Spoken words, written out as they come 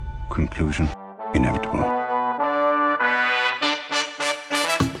Conclusion inevitable.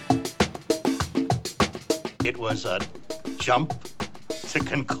 It was a jump to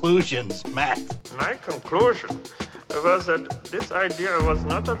conclusions, Matt. My conclusion was that this idea was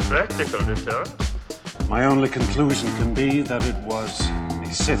not a practical deterrent. My only conclusion can be that it was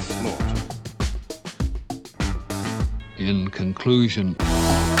a Sith Lord. In conclusion.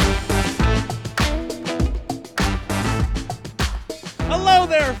 Hello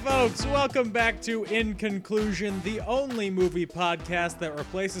there, folks! Welcome back to In Conclusion, the only movie podcast that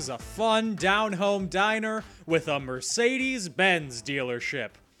replaces a fun, down-home diner with a Mercedes-Benz dealership.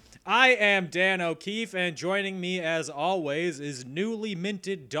 I am Dan O'Keefe, and joining me, as always, is newly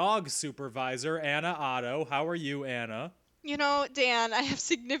minted dog supervisor, Anna Otto. How are you, Anna? You know, Dan, I have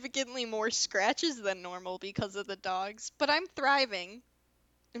significantly more scratches than normal because of the dogs, but I'm thriving.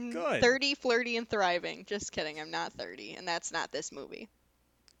 I'm Good. 30, flirty, and thriving. Just kidding, I'm not 30, and that's not this movie.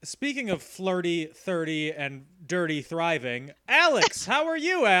 Speaking of flirty, 30, and dirty thriving, Alex, how are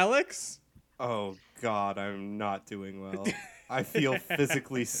you, Alex? Oh, God, I'm not doing well. I feel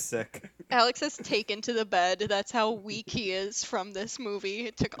physically sick. Alex has taken to the bed. That's how weak he is from this movie.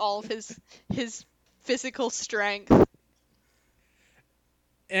 It took all of his physical strength.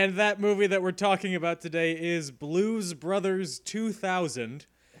 And that movie that we're talking about today is Blues Brothers 2000.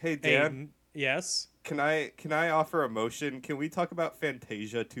 Hey, Dan. Yes? Can I offer a motion? Can we talk about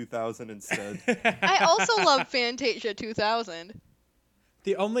Fantasia 2000 instead? I also love Fantasia 2000.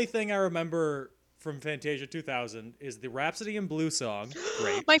 The only thing I remember from Fantasia 2000 is the Rhapsody in Blue song.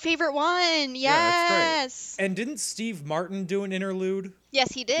 Great. My favorite one. Yes. Yeah, that's And didn't Steve Martin do an interlude?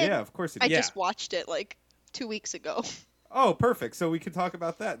 Yes, he did. Yeah, of course it I did. just watched it like 2 weeks ago. Oh, perfect. So we can talk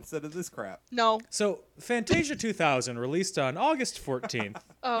about that instead of this crap. No. So, Fantasia 2000 released on August 14th,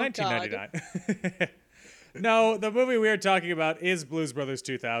 Oh, 1999. No, the movie we are talking about is Blues Brothers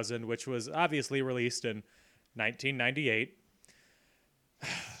 2000, which was obviously released in 1998.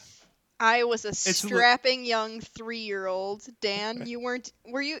 I was a strapping young 3-year-old. Dan, you weren't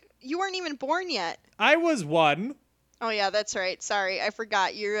even born yet. I was one. Oh yeah, that's right. Sorry, I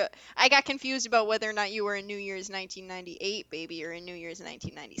forgot. I got confused about whether or not you were a New Year's 1998 baby or a New Year's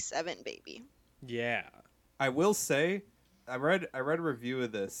 1997 baby. Yeah. I will say, I read a review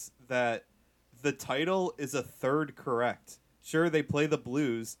of this that the title is a third correct. Sure, they play the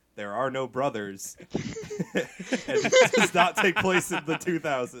blues. There are no brothers. And it does not take place in the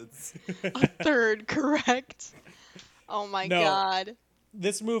 2000s. A third correct. Oh my God.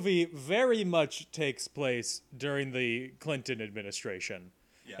 This movie very much takes place during the Clinton administration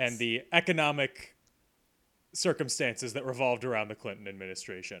and the economic circumstances that revolved around the Clinton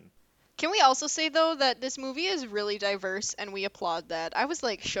administration. Can we also say, though, that this movie is really diverse, and we applaud that. I was,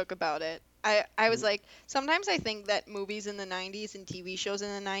 like, shook about it. I was like, sometimes I think that movies in the 90s and TV shows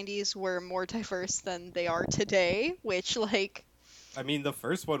in the 90s were more diverse than they are today, which, like... I mean, the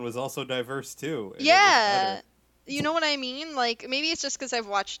first one was also diverse, too. Yeah. You know what I mean? Like, maybe it's just because I've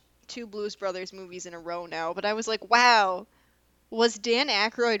watched 2 Blues Brothers movies in a row now, but I was like, wow, was Dan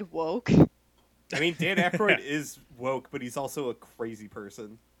Aykroyd woke? I mean, Dan Aykroyd is woke, but he's also a crazy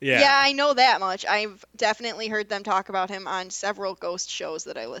person. Yeah, I know that much. I've definitely heard them talk about him on several ghost shows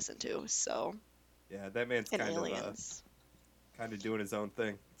that I listen to, so... Yeah, that man's kind of doing his own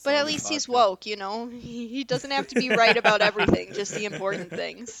thing. But at least he's woke, you know? He doesn't have to be right about everything, just the important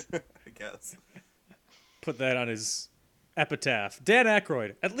things. I guess. Put that on his epitaph. Dan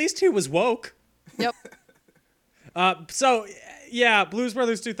Aykroyd. At least he was woke. Yep. So, yeah, Blues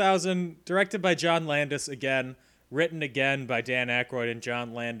Brothers 2000, directed by John Landis again, written again by Dan Aykroyd and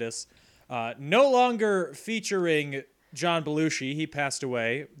John Landis. No longer featuring John Belushi. He passed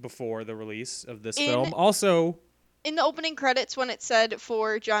away before the release of this film. Also... In the opening credits, when it said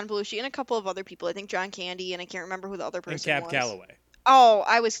for John Belushi and a couple of other people, I think John Candy, and I can't remember who the other person was. And Cab Calloway. Oh,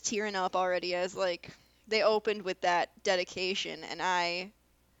 I was tearing up already. I was like... They opened with that dedication, and I...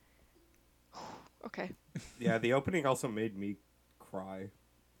 Okay. Yeah, the opening also made me cry.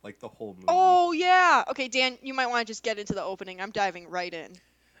 Like, the whole movie. Oh, yeah! Okay, Dan, you might want to just get into the opening. I'm diving right in.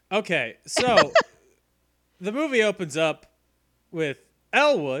 Okay, so... the movie opens up with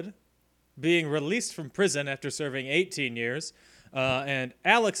Elwood being released from prison after serving 18 years, and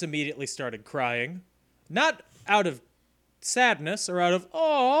Alex immediately started crying. Not out of sadness or out of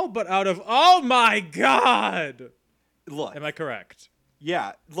but out of oh my God. Look, am I correct?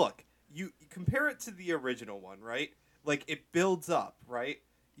 Yeah, look, you compare it to the original one, right? Like, it builds up, right?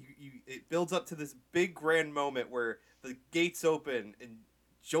 It builds up to this big grand moment where the gates open and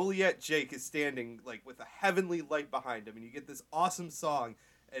Joliet Jake is standing like with a heavenly light behind him, and you get this awesome song,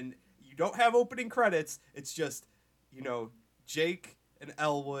 and you don't have opening credits. It's just, you know, Jake and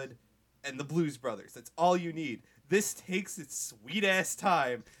Elwood and the Blues Brothers. That's all you need. This takes its sweet ass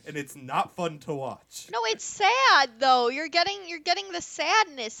time, and it's not fun to watch. No, it's sad though. You're getting the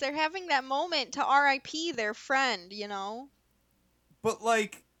sadness. They're having that moment to R.I.P. their friend, you know. But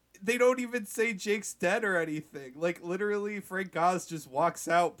like, they don't even say Jake's dead or anything. Like, literally, Frank Oz just walks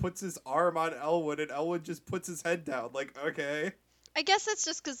out, puts his arm on Elwood, and Elwood just puts his head down. Like, okay. I guess that's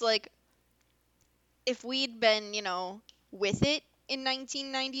just because, like, if we'd been, you know, with it in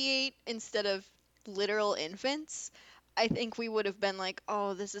 1998 instead of literal infants, I think we would have been like,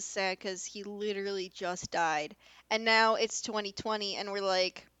 oh, this is sad because he literally just died. And now it's 2020, and we're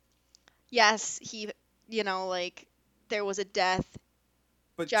like, yes, he, you know, like, there was a death.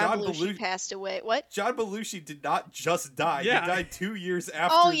 But John Belushi passed away. What? John Belushi did not just die. Yeah. He died 2 years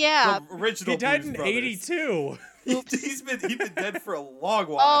after the original He died Blues in Brothers. 82. He's been dead for a long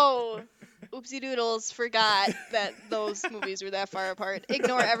while. Oh, oopsie doodles, forgot that those movies were that far apart.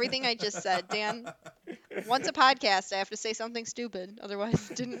 Ignore everything I just said, Dan. Once a podcast, I have to say something stupid.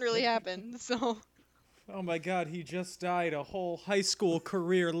 Otherwise, it didn't really happen. So. Oh my god, he just died a whole high school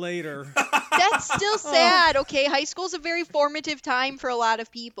career later. That's still sad, okay? High school's a very formative time for a lot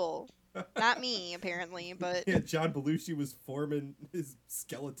of people. Not me, apparently, but... Yeah, John Belushi was forming his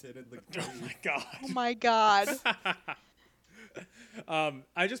skeleton in the grave. Oh my god. Oh my god.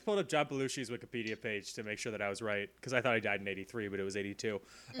 I just pulled up John Belushi's Wikipedia page to make sure that I was right, because I thought he died in 83, but it was 82.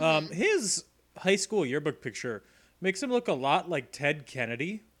 His high school yearbook picture makes him look a lot like Ted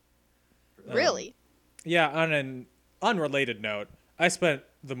Kennedy. Really? Yeah, on an unrelated note, I spent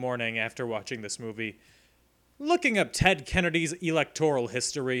the morning after watching this movie looking up Ted Kennedy's electoral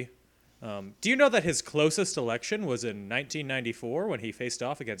history. Do you know that his closest election was in 1994 when he faced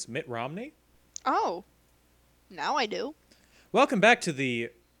off against Mitt Romney? Oh. Now I do. Welcome back to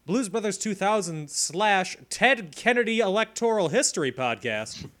the Blues Brothers 2000 / Ted Kennedy Electoral History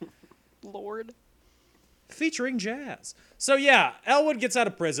podcast. Lord. Featuring jazz. So yeah, Elwood gets out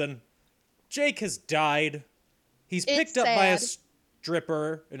of prison. Jake has died. He's picked up by a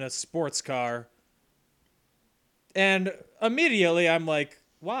stripper in a sports car. And immediately I'm like,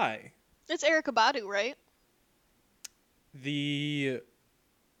 why? It's Erykah Badu, right? The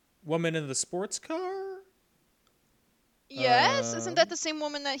woman in the sports car? Yes. Isn't that the same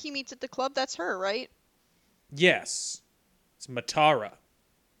woman that he meets at the club? That's her, right? Yes. It's Matara.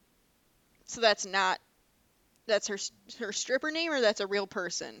 So that's her stripper name, or that's a real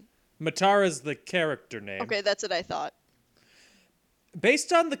person? Matara's the character name. Okay, that's what I thought.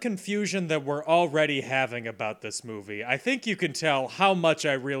 Based on the confusion that we're already having about this movie, I think you can tell how much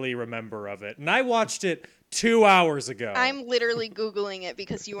I really remember of it. And I watched it 2 hours ago. I'm literally Googling it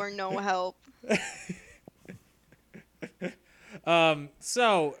because you are no help.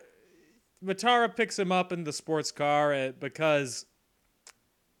 So Matara picks him up in the sports car because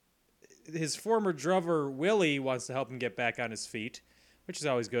his former drummer, Willie, wants to help him get back on his feet, which is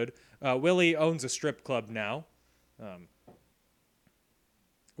always good. Willie owns a strip club now,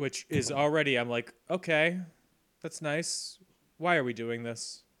 which is already, I'm like, okay, that's nice. Why are we doing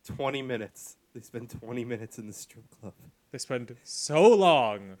this? 20 minutes. They spend 20 minutes in the strip club. They spend so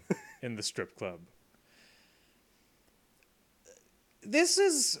long in the strip club. This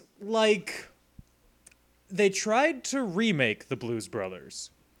is like they tried to remake the Blues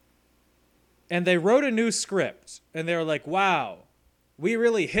Brothers. And they wrote a new script. And they were like, wow, we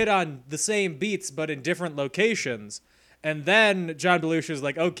really hit on the same beats but in different locations. And then John Belushi was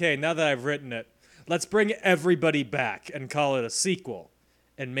like, okay, now that I've written it, let's bring everybody back and call it a sequel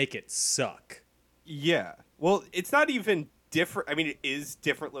and make it suck. Yeah. Well, it's not even different. I mean, it is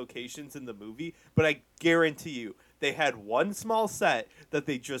different locations in the movie, but I guarantee you, they had one small set that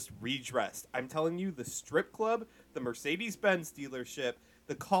they just redressed. I'm telling you, the strip club, the Mercedes-Benz dealership,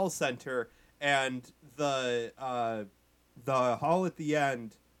 the call center, and the hall at the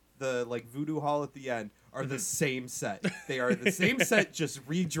end, the like voodoo hall at the end, are the same set. They are the same set, just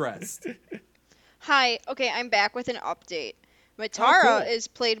redressed. Hi. Okay, I'm back with an update. Matara cool. is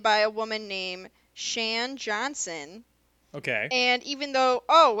played by a woman named Shan Johnson. Okay. And even though,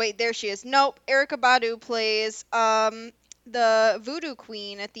 oh wait, there she is. Nope, Erykah Badu plays the voodoo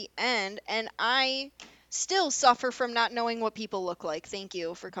queen at the end, and I still suffer from not knowing what people look like. Thank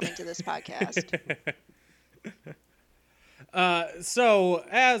you for coming to this podcast. So,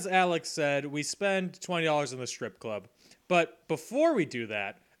 as Alex said, we spend $20 in the strip club. But before we do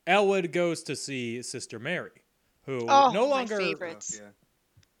that, Elwood goes to see Sister Mary, who no longer my favorites.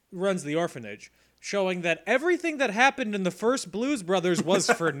 runs the orphanage, showing that everything that happened in the first Blues Brothers was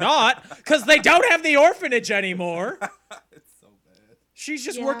for naught, because they don't have the orphanage anymore. It's so bad. She's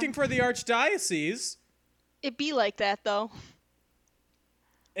just Yeah. working for the archdiocese. It be like that though.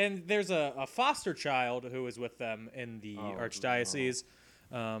 and there's a foster child who was with them in the archdiocese.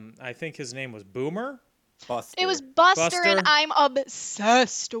 I think his name was Boomer. Buster. It was Buster, Buster. and I'm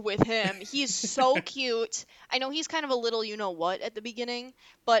obsessed with him. He's so cute. I know he's kind of a little you-know-what at the beginning,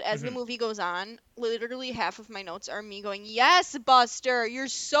 but as the movie goes on, literally half of my notes are me going, yes, Buster, you're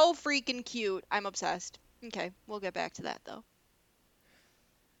so freaking cute. I'm obsessed. Okay, we'll get back to that, though.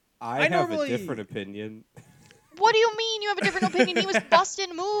 I have normally- a different opinion. What do you mean you have a different opinion? He was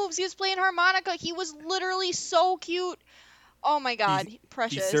busting moves. He was playing harmonica. He was literally so cute. Oh my god,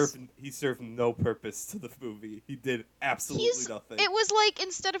 precious. He served no purpose to the movie. He did absolutely nothing. It was like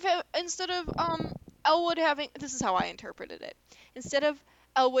instead of Elwood having, this is how I interpreted it. Instead of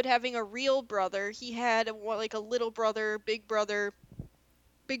Elwood having a real brother, he had like a little brother, big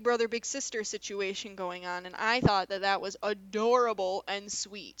sister situation going on, and I thought that was adorable and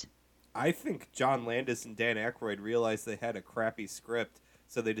sweet. I think John Landis and Dan Aykroyd realized they had a crappy script,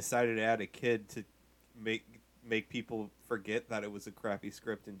 so they decided to add a kid to make people forget that it was a crappy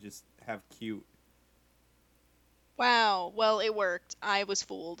script and just have cute. Wow, well, it worked. I was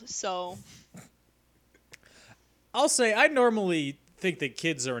fooled, so. I'll say I normally think that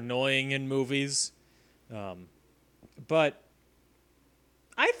kids are annoying in movies, but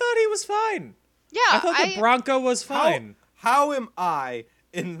I thought he was fine. Yeah, I thought the Bronco was fine. How am I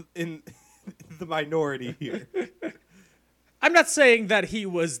in the minority here? I'm not saying that he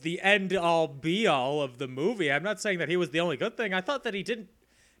was the end-all, be-all of the movie. I'm not saying that he was the only good thing. I thought that he didn't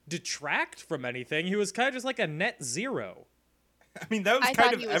detract from anything. He was kind of just like a net zero. I mean, that was I kind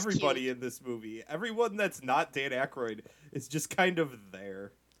thought of he was everybody cute. in this movie. Everyone that's not Dan Aykroyd is just kind of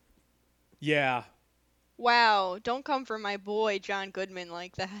there. Yeah. Wow, don't come for my boy John Goodman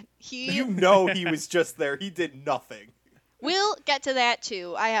like that. You know he was just there. He did nothing. We'll get to that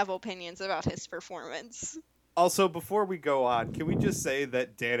too. I have opinions about his performance. Also, before we go on, can we just say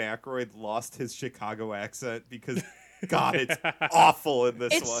that Dan Aykroyd lost his Chicago accent? Because, God, it's awful in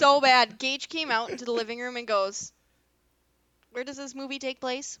this It's one. so bad. Gage came out into the living room and goes, "Where does this movie take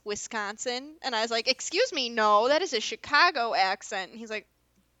place? Wisconsin?" And I was like, "Excuse me, no, that is a Chicago accent." And he's like,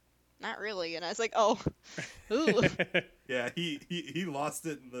 "Not really." And I was like, "Oh, ooh." Yeah, he lost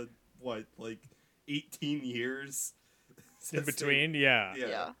it in the, 18 years? In between, yeah.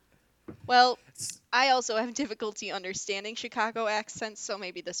 Yeah. Well, I also have difficulty understanding Chicago accents, so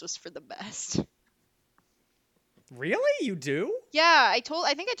maybe this was for the best. Really? You do? Yeah, I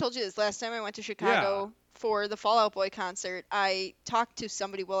think I told you this last time I went to Chicago for the Fall Out Boy concert. I talked to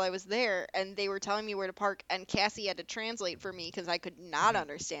somebody while I was there, and they were telling me where to park, and Cassie had to translate for me because I could not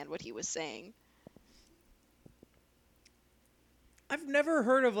understand what he was saying. I've never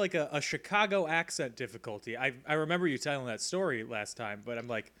heard of like a Chicago accent difficulty. I remember you telling that story last time, but I'm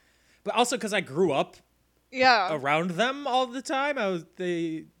like, but also because I grew up Yeah. around them all the time,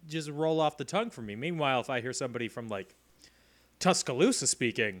 they just roll off the tongue for me. Meanwhile, if I hear somebody from like Tuscaloosa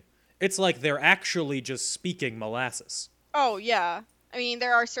speaking, it's like they're actually just speaking molasses. Oh, yeah. I mean,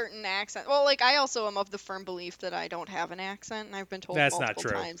 there are certain accents. Well, like, I also am of the firm belief that I don't have an accent, and I've been told That's not multiple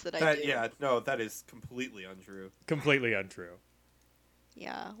true. times that I do. Yeah, no, that is completely untrue. Completely untrue.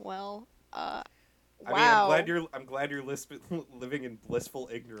 Yeah, well, I wow. mean, I'm glad you're living in blissful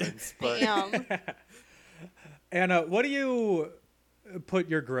ignorance, but Anna, what do you put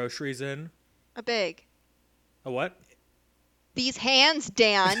your groceries in? A big. A what? These hands,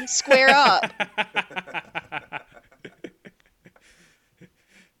 Dan, square up.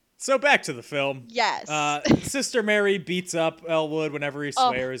 So back to the film. Yes. Sister Mary beats up Elwood whenever he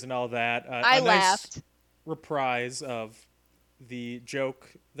swears and all that. I laughed. Nice reprise of the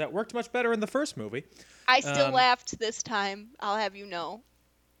joke that worked much better in the first movie. I still laughed this time, I'll have you know.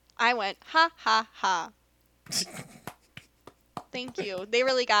 I went, ha, ha, ha. Thank you. They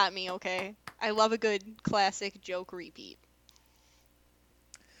really got me, okay? I love a good classic joke repeat.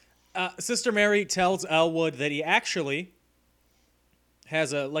 Sister Mary tells Elwood that he actually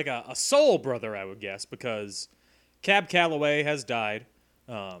has a soul brother, I would guess, because Cab Calloway has died.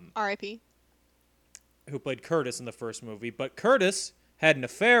 R.I.P. Who played Curtis in the first movie, but Curtis had an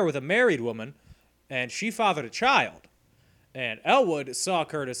affair with a married woman, and she fathered a child. And Elwood saw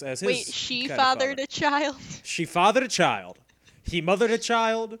Curtis as his Wait, she kind of fathered father. a child? She fathered a child. He mothered a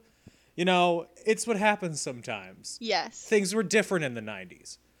child. You know, it's what happens sometimes. Yes. Things were different in the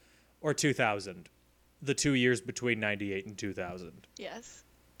 90s. Or 2000. The 2 years between 98 and 2000. Yes.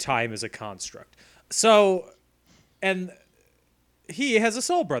 Time is a construct. So, and he has a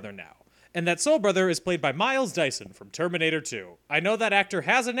soul brother now. And that soul brother is played by Miles Dyson from Terminator 2. I know that actor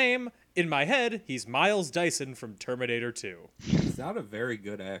has a name. In my head, he's Miles Dyson from Terminator 2. he's not a very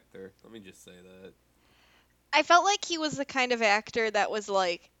good actor. Let me just say that. I felt like he was the kind of actor that was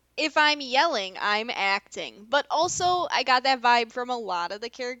like, if I'm yelling, I'm acting. But also, I got that vibe from a lot of the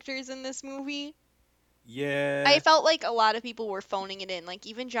characters in this movie. Yeah. I felt like a lot of people were phoning it in. Like,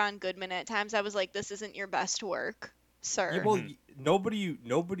 even John Goodman at times, I was like, this isn't your best work, sir. Yeah, well,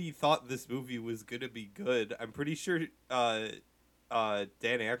 nobody thought this movie was gonna be good. I'm pretty sure Dan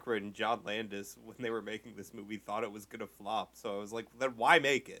Aykroyd and John Landis, when they were making this movie, thought it was gonna flop. So I was like, then why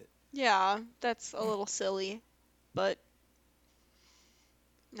make it? Yeah, that's a little silly. But,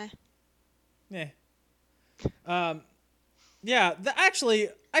 nah. Yeah. Yeah, actually,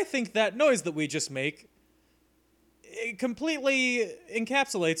 I think that noise that we just make it completely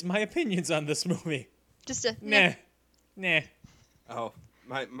encapsulates my opinions on this movie. Just a Nah. Nah. Oh,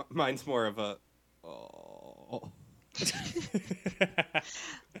 mine's more of a. Oh.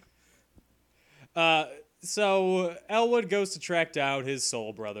 So Elwood goes to track down his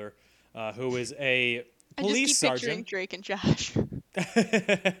soul brother, who is a police I just keep picturing sergeant. Drake and Josh.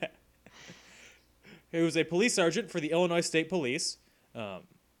 Who was a police sergeant for the Illinois State Police,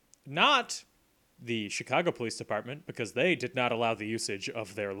 not the Chicago Police Department, because they did not allow the usage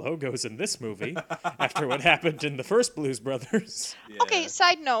of their logos in this movie after what happened in the first Blues Brothers. Yeah. Okay,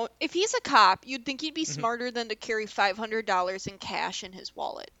 side note, if he's a cop, you'd think he'd be smarter than to carry $500 in cash in his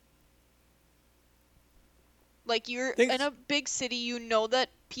wallet. Like, you're in a big city, you know that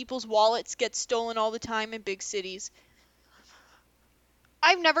people's wallets get stolen all the time in big cities.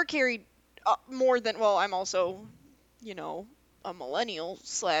 I've never carried more than, well, I'm also, you know, a millennial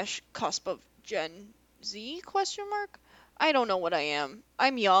 / cusp of Gen Z, question mark? I don't know what I am.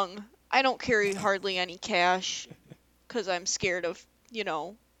 I'm young. I don't carry hardly any cash because I'm scared of, you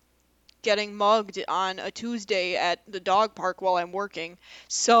know, getting mugged on a Tuesday at the dog park while I'm working.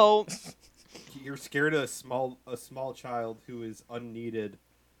 So You're scared a small child who is unneeded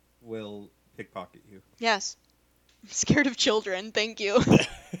will pickpocket you. yes, I'm scared of children. Thank you.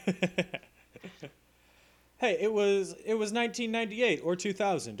 Hey, it was 1998 or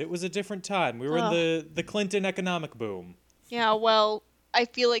 2000. It was a different time. We were in the Clinton economic boom. Yeah, well, I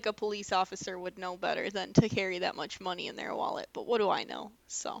feel like a police officer would know better than to carry that much money in their wallet, but what do I know?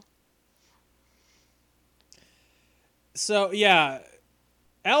 So, yeah,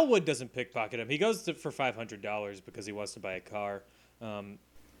 Elwood doesn't pickpocket him. He goes for $500 because he wants to buy a car.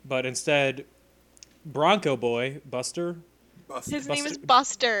 But instead, Bronco Boy, Buster... His name is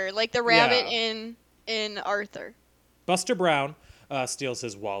Buster, like the rabbit in Arthur. Buster Brown steals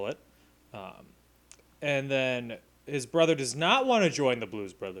his wallet. And then his brother does not want to join the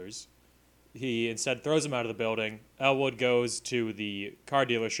Blues Brothers. He instead throws him out of the building. Elwood goes to the car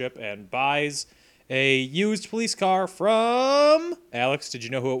dealership and buys a used police car from... Alex, did you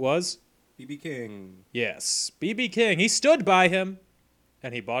know who it was? B.B. King. Yes, B.B. King. He stood by him,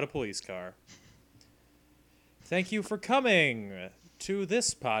 and he bought a police car. Thank you for coming to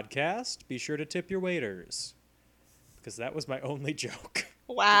this podcast. Be sure to tip your waiters, because that was my only joke.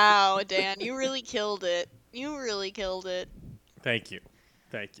 Wow, Dan, you really killed it. You really killed it. Thank you.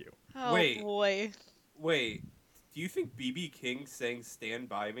 Oh, Wait. boy. Wait, do you think B.B. King sang "Stand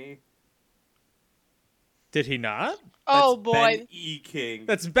By Me"? Did he not? Oh, That's boy. Ben E. King.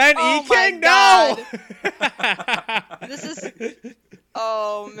 That's Ben Oh E. my King? No! This is...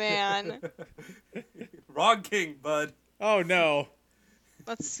 Oh, man. Wrong King, bud. Oh, no.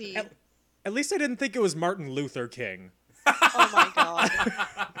 Let's see. At least I didn't think it was Martin Luther King. Oh, my God.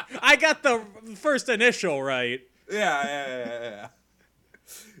 I got the first initial right. Yeah.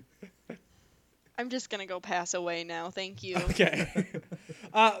 I'm just gonna go pass away now. Thank you. Okay.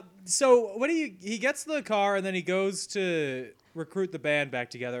 So he gets the car and then he goes to recruit the band back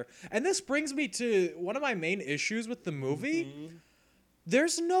together. And this brings me to one of my main issues with the movie. Mm-hmm.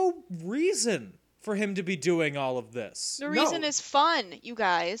 There's no reason for him to be doing all of this. The reason is fun, you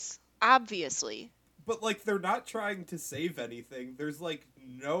guys. Obviously. But, like, they're not trying to save anything. There's, like,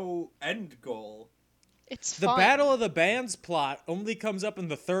 no end goal. It's The fun. Battle of the Bands plot only comes up in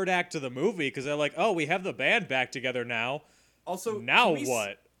the third act of the movie because they're like, oh, we have the band back together now. Also, Now can we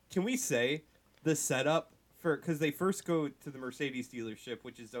what? Can we say the setup for... Because they first go to the Mercedes dealership,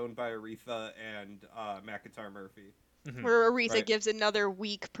 which is owned by Aretha and McIntyre Murphy. Where Aretha Right. gives another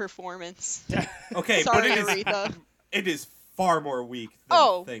weak performance. Okay, Sorry, but Aretha. it is far more weak than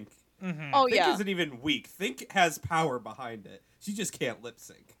Oh. Think. Oh, Think yeah. isn't even weak. Think has power behind it. She just can't lip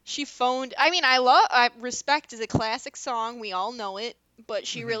sync. She phoned. I mean, I Respect is a classic song. We all know it. But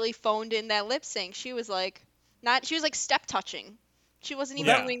she really phoned in that lip sync. She was like, she was like step touching. She wasn't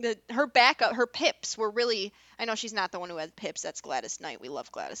even Yeah. doing her backup. Her pips were really. I know she's not the one who had pips. That's Gladys Knight. We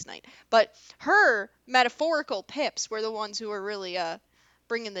love Gladys Knight. But her metaphorical pips were the ones who were really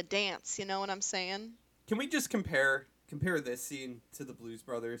bringing the dance. You know what I'm saying? Can we just compare this scene to the Blues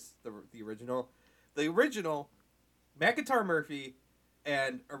Brothers, the original? The original, McIntyre Murphy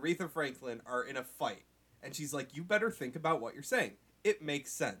and Aretha Franklin are in a fight, and she's like, "You better think about what you're saying. It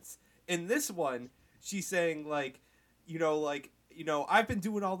makes sense." In this one, she's saying I've been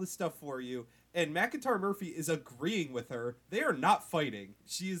doing all this stuff for you, and McIntyre Murphy is agreeing with her. They are not fighting.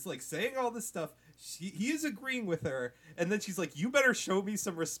 She is like saying all this stuff. He is agreeing with her, and then she's like, "You better show me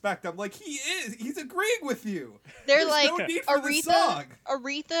some respect." I'm like, he's agreeing with you. They're There's like, no need for this song.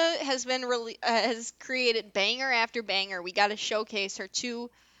 Aretha has created banger after banger. We got to showcase her 2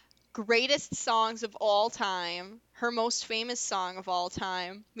 greatest songs of all time, her most famous song of all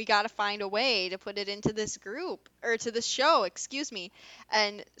time. We got to find a way to put it into this group, or to this show, excuse me.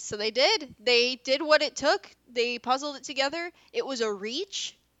 And so they did. They did what it took. They puzzled it together. It was a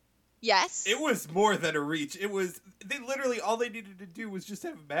reach. Yes. It was more than a reach. They literally, all they needed to do was just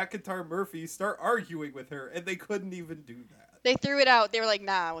have McIntyre Murphy start arguing with her, and they couldn't even do that. They threw it out. They were like,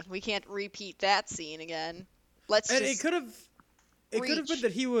 nah, we can't repeat that scene again. It could have been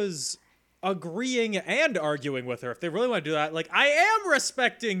that he was agreeing and arguing with her. If they really want to do that, like, I am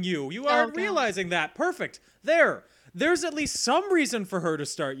respecting you. You aren't realizing that. Perfect. There's at least some reason for her to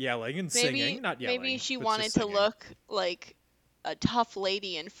start yelling and singing. Not yelling. Maybe she but wanted just to singing. look like a tough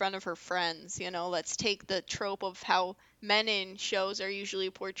lady in front of her friends. Let's take the trope of how men in shows are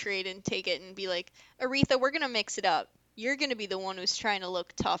usually portrayed and take it and be like, Aretha, we're going to mix it up. You're going to be the one who's trying to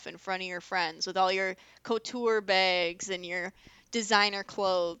look tough in front of your friends with all your couture bags and your designer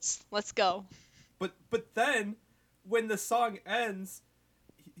clothes. Let's go. But then, when the song ends,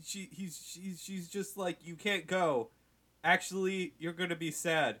 she's just like, "You can't go. Actually, you're gonna be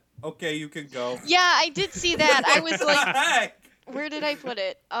sad. Okay, you can go." Yeah, I did see that. I was like, Heck? where did I put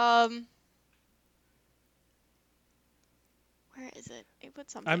it? Where is it? I put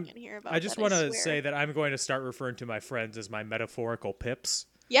something in here about I just that, want to swear. say that I'm going to start referring to my friends as my metaphorical pips.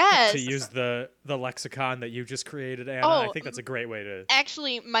 Yes. To use the lexicon that you just created, Anna. Oh, I think that's a great way to...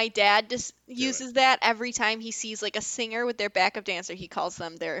 Actually, my dad just uses that every time he sees like a singer with their backup dancer. He calls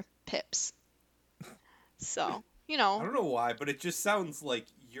them their pips. So, I don't know why, but it just sounds like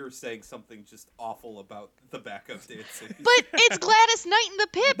you're saying something just awful about the backup dancing. But it's Gladys Knight and the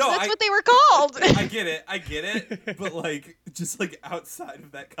Pips. No, That's what they were called. I get it. But just outside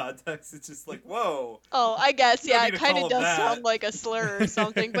of that context, it's just like, whoa. Oh, I guess, You don't yeah, need it to kind call of them does that. sound like a slur or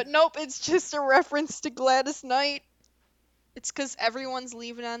something. But nope, it's just a reference to Gladys Knight. It's because everyone's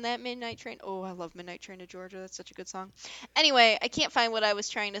leaving on that midnight train. Oh, I love Midnight Train to Georgia. That's such a good song. Anyway, I can't find what I was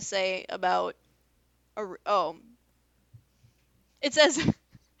trying to say about... It says...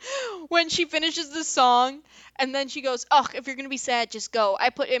 when she finishes the song, and then she goes, "Oh, if you're gonna be sad, just go."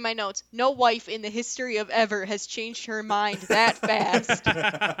 I put in my notes, no wife in the history of ever has changed her mind that fast.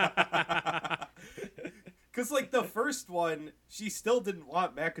 Because, the first one, she still didn't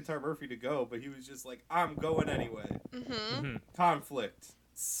want McIntyre Murphy to go, but he was just like, "I'm going anyway." Mm-hmm. Conflict.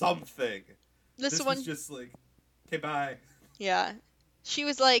 Something. This one one, was just like, "Okay, bye." yeah. She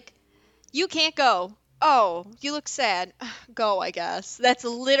was like, "You can't go." "Oh, you look sad." "Go, I guess." That's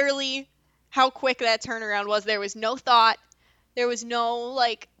literally how quick that turnaround was. There was no thought. There was no,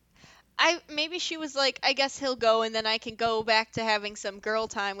 maybe she was like, "I guess he'll go, and then I can go back to having some girl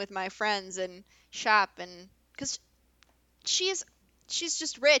time with my friends and shop." And because she's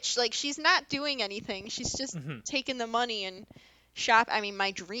just rich. She's not doing anything. She's just taking the money and shop. I mean,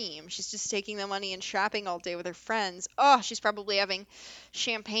 my dream. She's just taking the money and shopping all day with her friends. Oh, she's probably having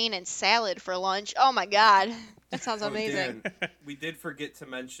champagne and salad for lunch. Oh my God, that sounds amazing. Dan, we did forget to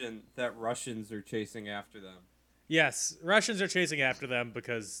mention that Russians are chasing after them. Yes, Russians are chasing after them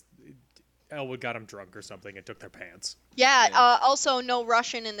because Elwood got them drunk or something and took their pants. Yeah. Also, no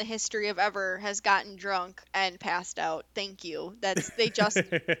Russian in the history of ever has gotten drunk and passed out. Thank you. They just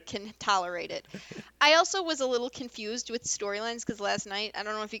can tolerate it. I also was a little confused with storylines because last night, I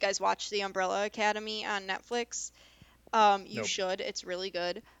don't know if you guys watched The Umbrella Academy on Netflix. You Nope. should. It's really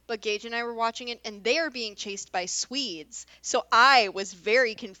good. But Gage and I were watching it, and they are being chased by Swedes. So I was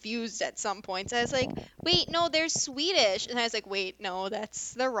very confused at some points. I was like, wait, no, they're Swedish. And I was like, wait, no,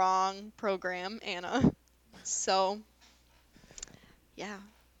 that's the wrong program, Anna. So, yeah.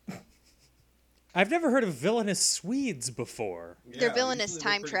 I've never heard of villainous Swedes before. They're villainous usually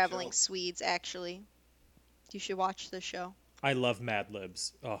they're pretty time-traveling chill. Swedes, actually. You should watch the show. I love Mad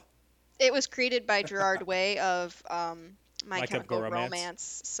Libs. Oh, It was created by Gerard Way of My My Chemical Chemical Romance.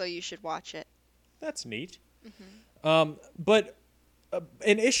 Romance, so you should watch it. that's neat. But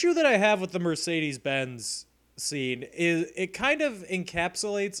an issue that I have with the Mercedes-Benz scene is it kind of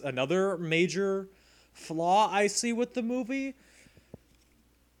encapsulates another major flaw I see with the movie.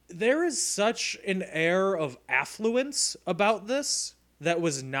 there is such an air of affluence about this that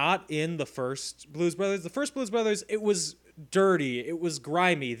was not in the first Blues Brothers. The first Blues Brothers, it was dirty, it was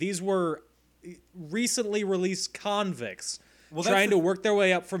grimy. These were recently released convicts trying to work their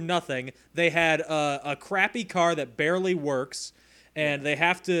way up from nothing. They had a crappy car that barely works, and they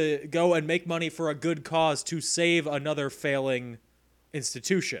have to go and make money for a good cause to save another failing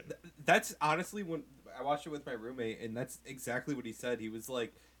institution. That's honestly when I watched it with my roommate, and that's exactly what he said. He was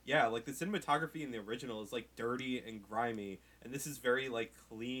like, yeah, like the cinematography in the original is like dirty and grimy, and this is very like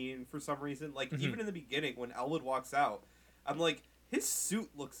clean for some reason. Like even in the beginning when Elwood walks out, I'm like, his suit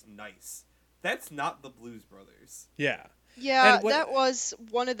looks nice. That's not the Blues Brothers. Yeah. Yeah, And what- that was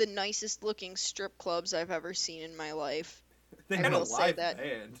one of the nicest looking strip clubs I've ever seen in my life. They I had a will say live that.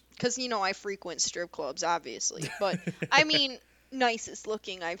 band. Because, I frequent strip clubs, obviously. But, I mean, nicest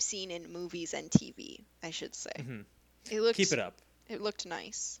looking I've seen in movies and TV, I should say. It looked, Keep it up. It looked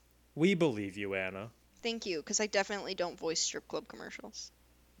nice. We believe you, Anna. Thank you, because I definitely don't voice strip club commercials.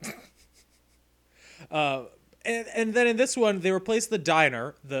 And then in this one, they replaced the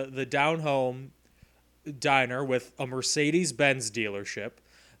diner, the down-home diner, with a Mercedes-Benz dealership.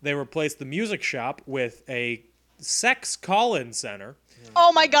 They replaced the music shop with a sex call-in center.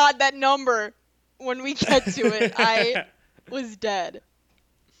 Oh my god, that number! When we get to it, I was dead.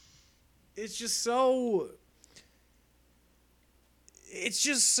 It's just so... It's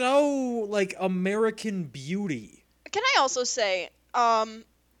just so, like, American Beauty. Can I also say,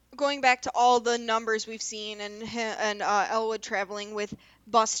 going back to all the numbers we've seen and Elwood traveling with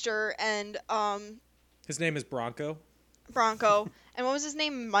Buster and His name is Bronco. Bronco, and what was his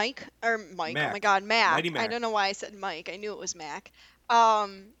name? Mike? Oh my god, Mac. Mighty Mac. I don't know why I said Mike. I knew it was Mac.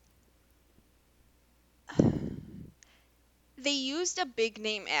 They used a big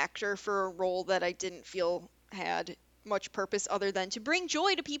name actor for a role that I didn't feel had much purpose other than to bring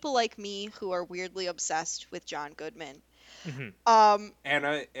joy to people like me who are weirdly obsessed with John Goodman.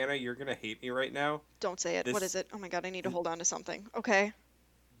 Anna, you're gonna hate me right now. Don't say it. What is it? Oh my god, I need to hold on to something. Okay.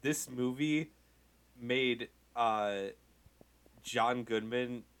 This movie made John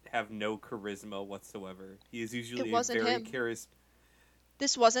Goodman have no charisma whatsoever. He is usually It wasn't very him.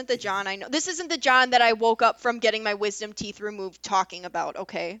 This wasn't the John I know. This isn't the John that I woke up from getting my wisdom teeth removed talking about,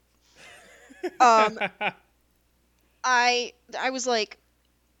 okay? I was like,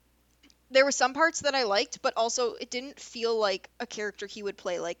 there were some parts that I liked, but also it didn't feel like a character he would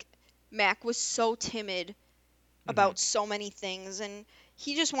play. Like, Mac was so timid about so many things, and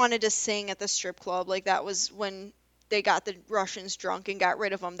he just wanted to sing at the strip club. Like, that was when they got the Russians drunk and got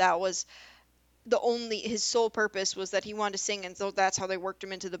rid of him. That was his sole purpose was that he wanted to sing, and so that's how they worked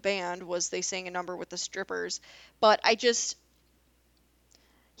him into the band, was they sang a number with the strippers. But I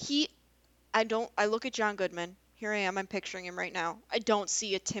look at John Goodman. Here I am, I'm picturing him right now. I don't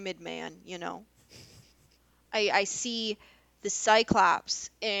see a timid man, I see the Cyclops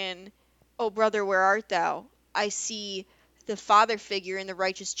in Oh Brother, Where Art Thou? I see the father figure in The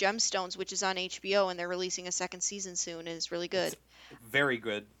Righteous Gemstones, which is on HBO, and they're releasing a second season soon, and it's really good. very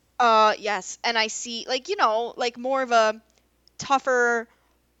good. Yes, and I see, like more of a tougher,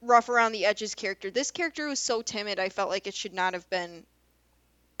 rough around the edges character. This character was so timid, I felt like it should not have been...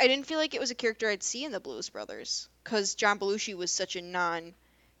 I didn't feel like it was a character I'd see in the Blues Brothers, because John Belushi was such a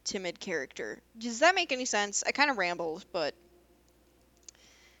non-timid character. Does that make any sense? I kind of rambled, but...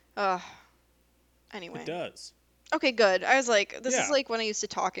 Anyway. It does. Okay, good. I was like, this Yeah. is like when I used to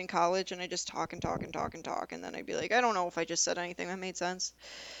talk in college, and I just talk and talk and talk and talk, and then I'd be like, I don't know if I just said anything that made sense.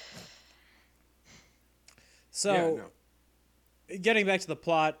 So, getting back to the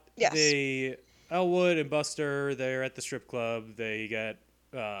plot, Yes. Elwood and Buster, they're at the strip club. They get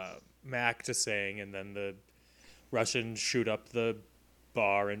Mac to sing, and then the Russians shoot up the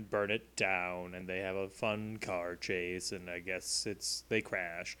bar and burn it down, and they have a fun car chase, and I guess they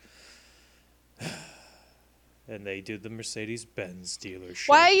crash. And they do the Mercedes-Benz dealership.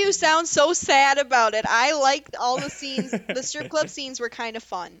 Why you sound so sad about it? I liked all the scenes. The strip club scenes were kind of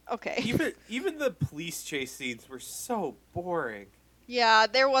fun. Okay. Even the police chase scenes were so boring. Yeah,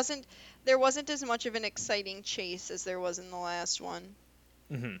 there wasn't as much of an exciting chase as there was in the last one.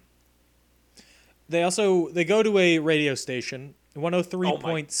 Mm-hmm. They go to a radio station,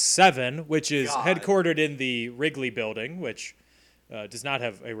 103.7, which is God. headquartered in the Wrigley building, which does not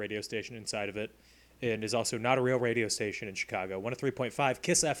have a radio station inside of it, and is also not a real radio station in Chicago. 103.5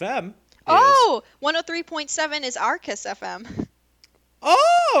 Kiss FM is... Oh, 103.7 is our Kiss FM.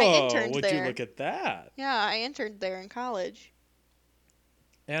 Oh! I interned Would there. you look at that? Yeah, I interned there in college.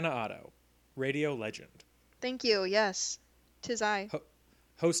 Anna Otto, radio legend. Thank you. Yes, 'tis I.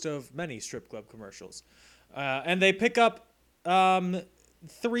 Host of many strip club commercials. And they pick up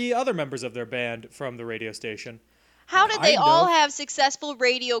 3 other members of their band from the radio station. How did they Kind all of. have successful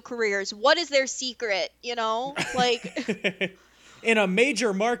radio careers? What is their secret? You know, like In a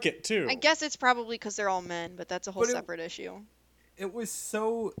major market, too. I guess it's probably because they're all men, but that's a whole But it- separate issue. It was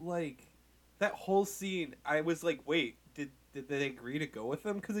so like that whole scene. I was like, wait, did they agree to go with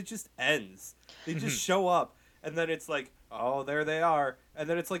them? Because it just ends. They just show up, and then it's like, oh, there they are, and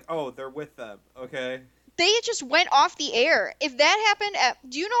then it's like, oh, they're with them. Okay. They just went off the air. If that happened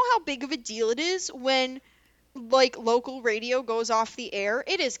do you know how big of a deal it is when like local radio goes off the air?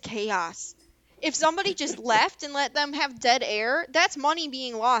 It is chaos. If somebody just left and let them have dead air, that's money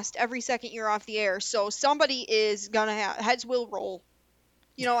being lost every second you're off the air. So somebody is gonna heads will roll.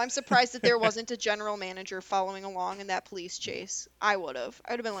 You know, I'm surprised that there wasn't a general manager following along in that police chase. I would have.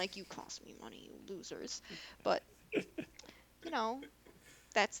 I would have been like, you cost me money, you losers. But you know,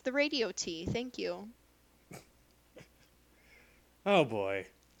 that's the radio tea. Thank you. Oh, boy.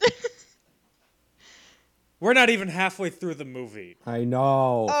 We're not even halfway through the movie. I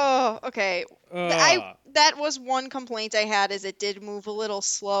know. Oh, okay. Ugh. That was one complaint I had, is it did move a little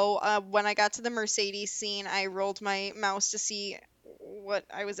slow. When I got to the Mercedes scene, I rolled my mouse to see what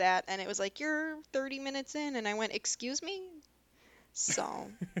I was at, and it was like, you're 30 minutes in, and I went, excuse me?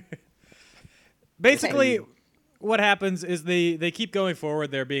 So, Basically, what happens is they keep going forward.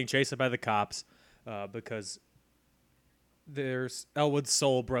 They're being chased by the cops because there's Elwood's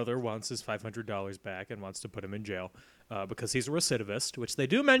soul brother wants his $500 back and wants to put him in jail because he's a recidivist, which they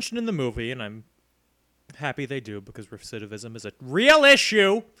do mention in the movie, and I'm happy they do because recidivism is a real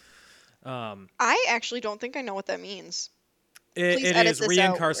issue. I actually don't think I know what that means. It edit is this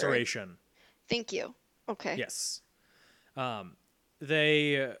out, reincarceration. Thank you. Okay. Yes.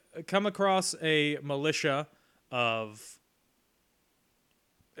 They come across a militia of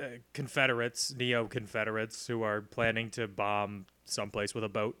Confederates, neo-Confederates, who are planning to bomb someplace with a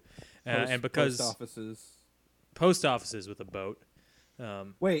boat. And because post offices with a boat.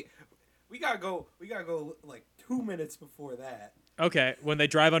 Wait, we gotta go like 2 minutes before that. Okay, when they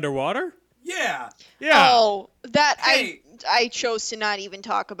drive underwater? Yeah. Yeah. Oh, that Hey. I chose to not even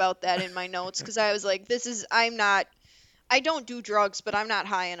talk about that in my notes because I was like, I don't do drugs, but I'm not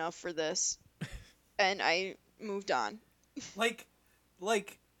high enough for this, and I moved on. Like,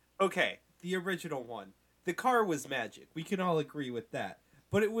 okay, the original one. The car was magic. We can all agree with that.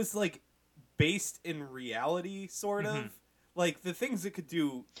 But it was like based in reality, sort of. Like the things it could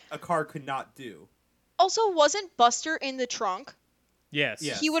do, a car could not do. Also, wasn't Buster in the trunk? Yes.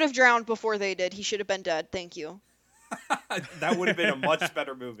 Yes. He would have drowned before they did. He should have been dead. Thank you. That would have been a much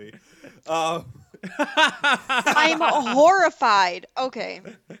better movie. I'm horrified. Okay.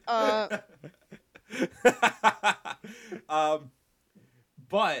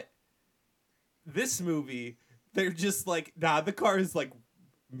 But this movie, they're just like, nah, the car is like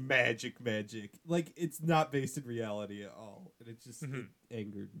magic. Like, it's not based in reality at all. And it just it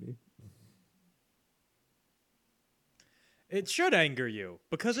angered me. It should anger you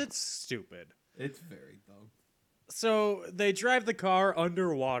because it's stupid. It's very dumb. So they drive the car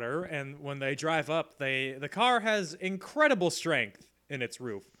underwater, and when they drive up, the car has incredible strength in its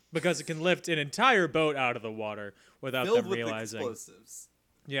roof because it can lift an entire boat out of the water without Filled them with realizing. explosives.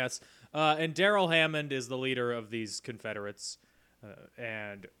 Yes, and Daryl Hammond is the leader of these Confederates,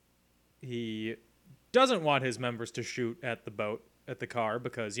 and he doesn't want his members to shoot at the car,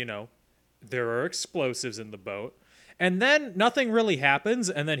 because, you know, there are explosives in the boat. And then nothing really happens,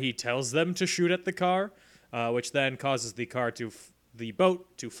 and then he tells them to shoot at the car, which then causes the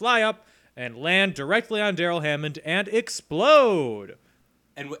boat to fly up and land directly on Daryl Hammond and explode.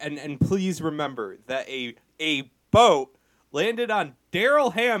 And please remember that a boat landed on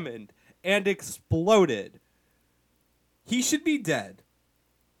Daryl Hammond and exploded. He should be dead.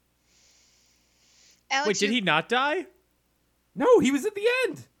 Alex, Wait, did he not die? No, he was at the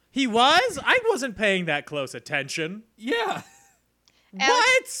end. He was? I wasn't paying that close attention. Yeah.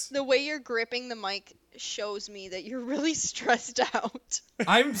 Alex, the way you're gripping the mic shows me that you're really stressed out.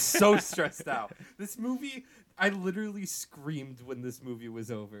 I'm so stressed out. This movie, I literally screamed when this movie was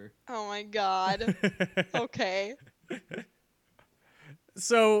over. Oh my god. Okay.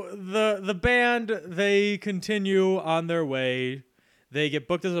 So the band, they continue on their way. They get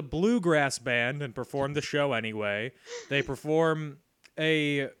booked as a bluegrass band and perform the show anyway. They perform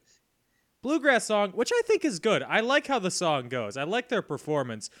a bluegrass song, which I think is good. I like how the song goes. I like their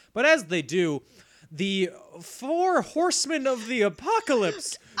performance. But as they do, the 4 horsemen of the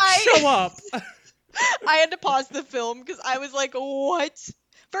apocalypse show up. I had to pause the film because I was like, what?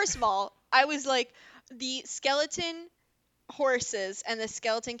 First of all, I was like, the skeleton horses and the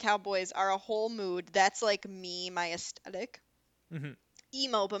skeleton cowboys are a whole mood. That's like me, my aesthetic.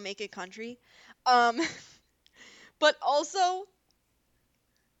 emo but make it country. Um, but also,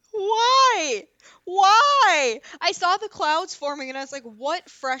 why? Why? I saw the clouds forming and I was like, what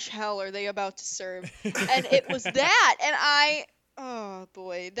fresh hell are they about to serve? And it was that, and oh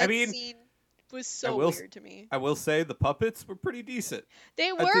boy, that mean, scene was so will weird to me. I will say the puppets were pretty decent. They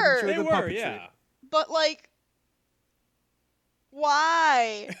I did were, enjoy They the were, puppetry. yeah. but like,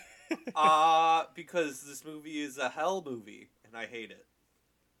 why? Because this movie is a hell movie, and I hate it.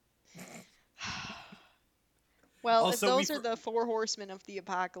 Well, Also, if we those are the four horsemen of the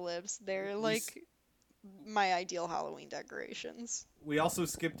apocalypse, they're like my ideal Halloween decorations. We also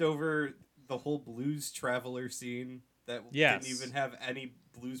skipped over the whole Blues Traveler scene that Yes. didn't even have any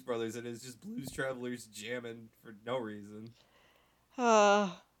Blues Brothers in it. It's just Blues Travelers jamming for no reason.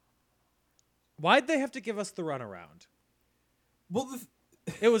 Why'd they have to give us the runaround? Well,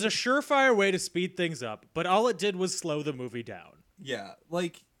 It was a surefire way to speed things up, but all it did was slow the movie down. yeah,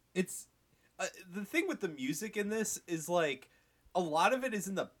 like, it's... the thing with the music in this is, like, a lot of it is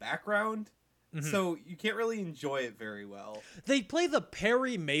in the background, so you can't really enjoy it very well. They play the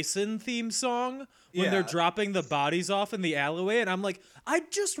Perry Mason theme song when they're Yeah. dropping the bodies off in the alleyway, and I'm like, I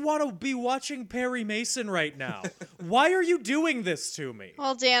just want to be watching Perry Mason right now. Why are you doing this to me?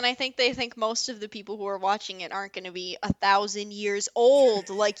 Well, Dan, I think they think most of the people who are watching it aren't going to be 1,000 years old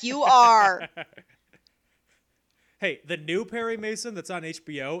like you are. Hey, the new Perry Mason that's on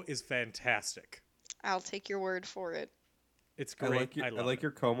HBO is fantastic. I'll take your word for it. It's I great. like, I love it.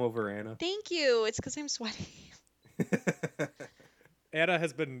 your comb over, Anna. Thank you. It's because I'm sweaty. Anna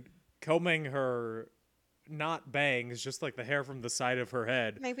has been combing her not bangs, just like the hair from the side of her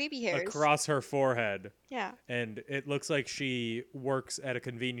head, My baby hairs. across her forehead. Yeah. And it looks like she works at a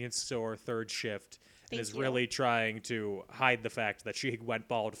convenience store third shift and Thank is you. really trying to hide the fact that she went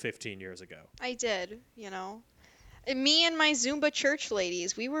bald 15 years ago. I did, you know. And me and my Zumba church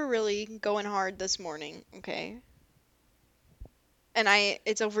ladies, we were really going hard this morning, okay? And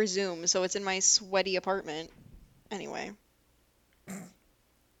it's over Zoom, so it's in my sweaty apartment. Anyway.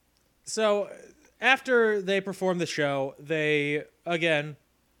 So after they perform the show, they again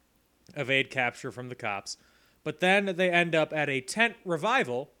evade capture from the cops. But then they end up at a tent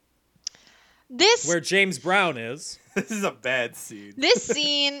revival This where James Brown is. This is a bad scene. This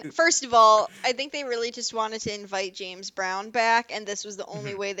scene, first of all, I think they really just wanted to invite James Brown back, and this was the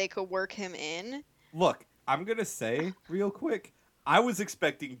only way they could work him in. Look, I'm going to say real quick, I was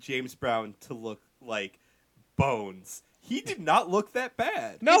expecting James Brown to look like Bones. He did not look that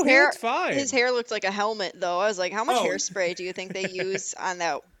bad. No, His he hair- looks fine. His hair looked like a helmet, though. I was like, how much Oh. hairspray do you think they use on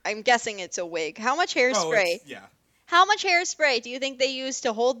that? I'm guessing it's a wig. How much Oh, hairspray? yeah. How much hairspray do you think they use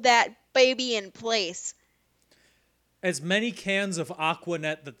to hold that baby in place? As many cans of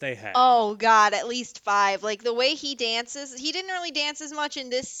Aquanet that they had. Oh, God, at least 5. Like, the way he dances, he didn't really dance as much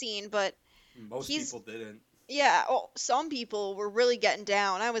in this scene, but Most He's- people didn't. yeah, some people were really getting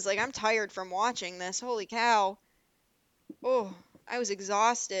down. I was like, I'm tired from watching this. Holy cow. Oh, I was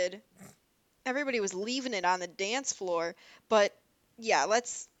exhausted. Everybody was leaving it on the dance floor. But yeah,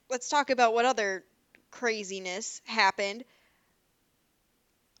 let's talk about what other craziness happened.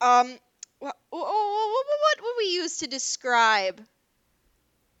 What would we use to describe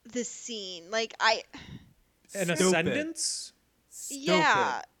this scene? Like An Stupid. ascendance? Stupid.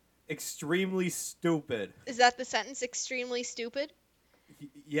 yeah, Extremely stupid. is that the sentence? Extremely stupid?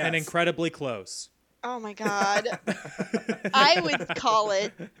 Yes. And incredibly close. Oh my God. I would call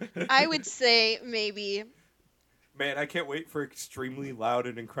it. I would say maybe. Man, I can't wait for Extremely Loud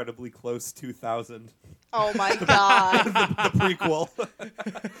and Incredibly Close 2000. Oh my God. The prequel.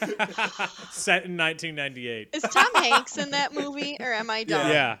 Set in 1998. Is Tom Hanks in that movie, or am I dumb?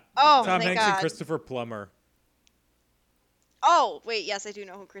 Yeah. Oh, Tom thank Hanks and God. Christopher Plummer. Oh, wait, yes, I do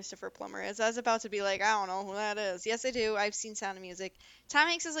know who Christopher Plummer is. I was about to be like, I don't know who that is. Yes, I do. I've seen Sound of Music. Tom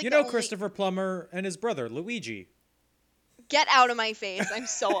Hanks is like You the know only... Christopher Plummer and his brother, Luigi. Get out of my face. I'm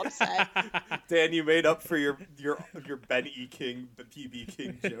so upset. Dan, you made up for your Ben E. King, the PB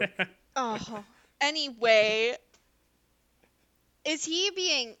King joke. Oh. Anyway. Is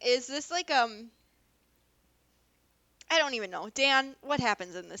this like, I don't even know. Dan, what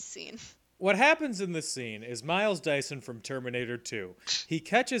happens in this scene? What happens in this scene is Miles Dyson from Terminator 2. He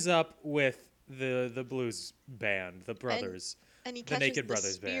catches up with the blues band, the brothers. And he The catches Naked the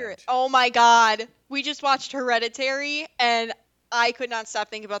Brothers spirit. band. Oh my God. We just watched Hereditary, and I could not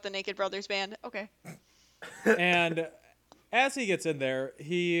stop thinking about the Naked Brothers band. Okay. And as he gets in there,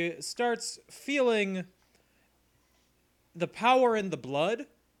 he starts feeling the power in the blood.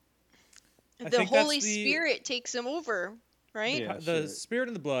 I The think that's Holy the- Spirit takes him over, right? Yeah. The spirit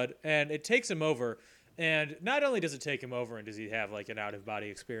in the blood, and it takes him over. And not only does it take him over and does he have like an out-of-body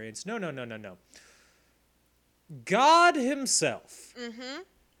experience, no. God himself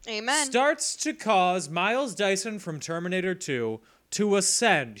Amen. starts to cause Miles Dyson from Terminator 2 to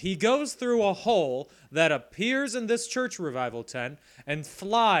ascend. He goes through a hole that appears in this church revival tent and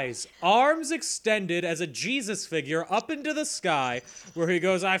flies, arms extended as a Jesus figure, up into the sky, where he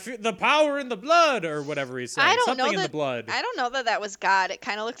goes, I feel the power in the blood, or whatever he's saying. I don't Something know in that. the blood. I don't know that was God. It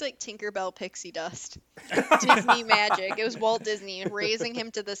kind of looked like Tinkerbell pixie dust. Disney magic. It was Walt Disney raising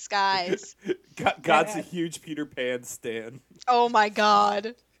him to the skies. God's a huge Peter Pan stan. Oh my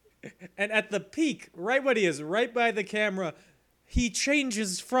God. And at the peak, right when he is right by the camera, he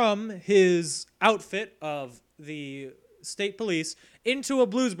changes from his outfit of the state police into a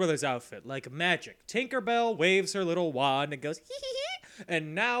Blues Brothers outfit, like magic. Tinkerbell waves her little wand and goes, hee hee hee,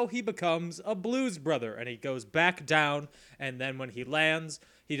 and now he becomes a Blues Brother, and he goes back down, and then when he lands,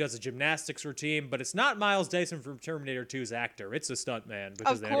 he does a gymnastics routine, but it's not Miles Dyson from Terminator 2's actor, it's a stuntman,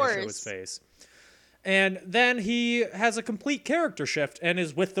 because they had to show his face. And then he has a complete character shift and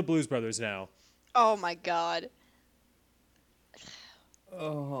is with the Blues Brothers now. Oh my God.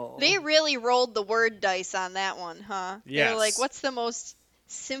 Oh. They really rolled the word dice on that one, huh? Yes. They're like, what's the most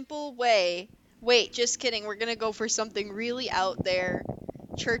simple way? Wait, just kidding. We're going to go for something really out there.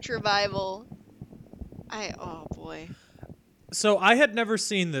 Church revival. Oh boy. So I had never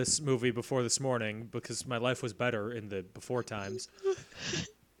seen this movie before this morning because my life was better in the before times.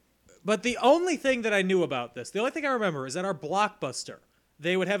 But the only thing that I knew about this, the only thing I remember is that our Blockbuster,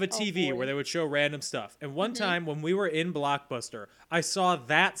 they would have a TV where they would show random stuff. And one time when we were in Blockbuster, I saw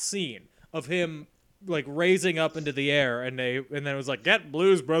that scene of him like raising up into the air, and then it was like, get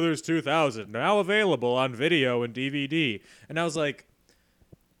Blues Brothers 2000 now available on video and DVD. And I was like,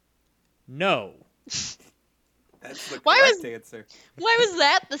 no. That's the Why correct was- answer. Why was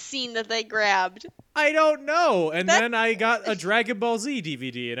that the scene that they grabbed? I don't know. And That- then I got a Dragon Ball Z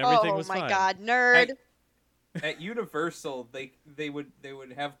DVD and everything was oh my fine. God, nerd. At Universal, they would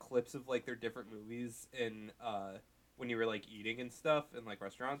have clips of like their different movies in when you were like eating and stuff in like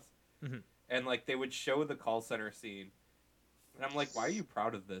restaurants, and like they would show the call center scene, and I'm like, why are you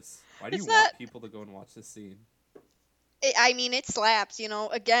proud of this? Why do you want people to go and watch this scene? I mean, it slaps,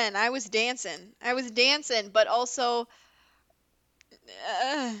 Again, I was dancing, but also,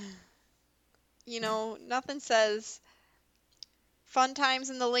 nothing says fun times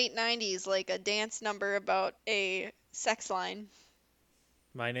in the late 90s like a dance number about a sex line.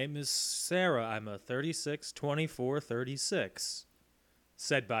 My name is Sarah. I'm a 36, 24, 36.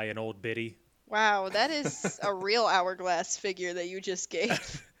 Said by an old biddy. Wow, that is a real hourglass figure that you just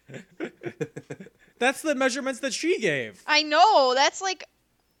gave. That's the measurements that she gave. I know, that's like,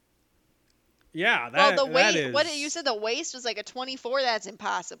 Yeah, well, that, the weight, that is... what you said the waist was like a 24, that's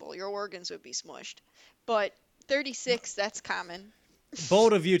impossible. Your organs would be smushed. But 36, that's common.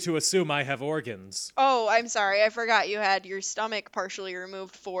 Bold of you to assume I have organs. Oh, I'm sorry. I forgot you had your stomach partially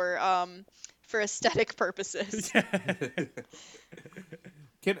removed for aesthetic purposes.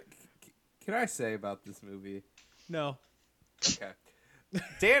 Can I say about this movie? No. Okay.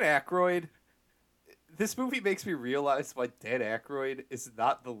 Dan Aykroyd. This movie makes me realize why Dan Aykroyd is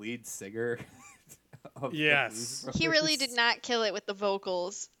not the lead singer of Yes. the Blues He really Brothers. did not kill it with the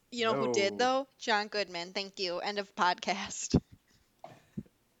vocals. You know who did, No. though? John Goodman. Thank you. End of podcast.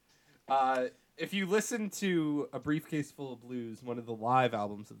 If you listen to A Briefcase Full of Blues, one of the live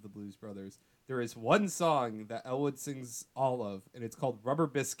albums of the Blues Brothers, there is one song that Elwood sings all of, and it's called Rubber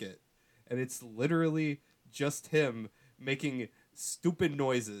Biscuit. And it's literally just him making stupid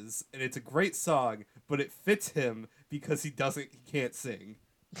noises. And it's a great song, but it fits him because he can't sing.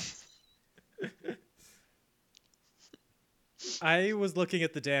 I was looking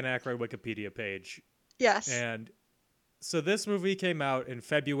at the Dan Aykroyd Wikipedia page, Yes. and so this movie came out in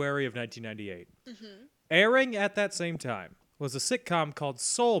February of 1998. Airing at that same time was a sitcom called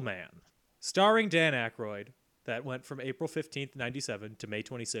Soul Man, starring Dan Aykroyd, that went from April 15th, 97 to May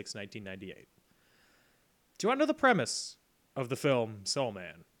 26, 1998. Do you want to know the premise of the film Soul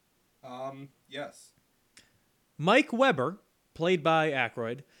Man? Yes. Mike Weber, played by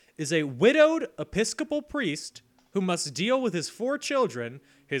Aykroyd, is a widowed Episcopal priest who must deal with his 4 children,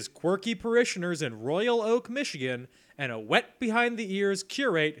 his quirky parishioners in Royal Oak, Michigan, and a wet behind-the-ears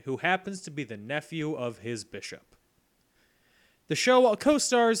curate who happens to be the nephew of his bishop. The show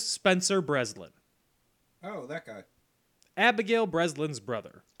co-stars Spencer Breslin, Oh, that guy. Abigail Breslin's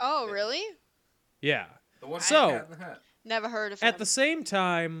brother. Oh, really? Yeah. The one So- with the cat in the hat. Never heard of him. At the same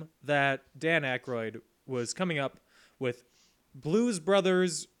time that Dan Aykroyd was coming up with Blues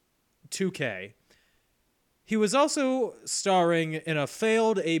Brothers 2K, he was also starring in a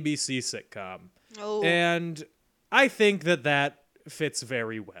failed ABC sitcom. Oh. And I think that fits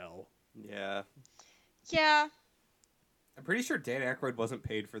very well. Yeah. Yeah. I'm pretty sure Dan Aykroyd wasn't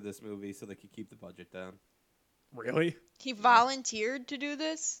paid for this movie so they could keep the budget down. Really? He volunteered to do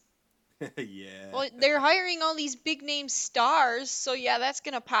this? Yeah. Well, they're hiring all these big name stars, so yeah, that's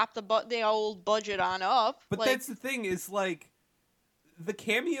gonna pop the old budget on up. But like, that's the thing is like the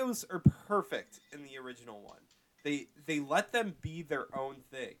cameos are perfect in the original one. They let them be their own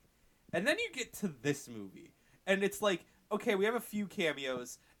thing. And then you get to this movie and it's like, okay, we have a few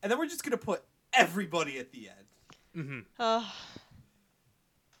cameos and then we're just going to put everybody at the end.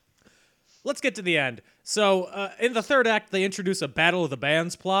 Let's get to the end. So, in the third act, they introduce a Battle of the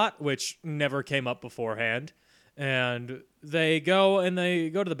Bands plot, which never came up beforehand. And they go to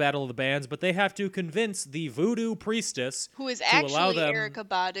the Battle of the Bands, but they have to convince the voodoo priestess who is to allow actually them... Erykah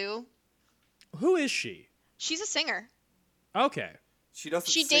Badu. Who is she? She's a singer. Okay. She doesn't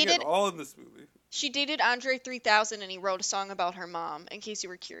She sing dated- at all in this movie. She dated Andre 3000 and he wrote a song about her mom, in case you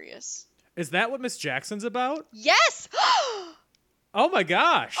were curious. Is that what Miss Jackson's about? Yes! Oh my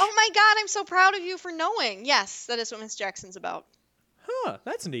gosh. Oh my god, I'm so proud of you for knowing. Yes, that is what Miss Jackson's about. Huh,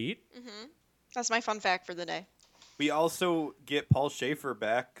 that's neat. That's my fun fact for the day. We also get Paul Schaefer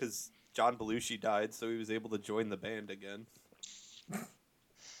back because John Belushi died, so he was able to join the band again. Oh,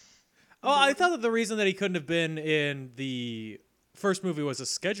 I thought that the reason that he couldn't have been in the first movie was a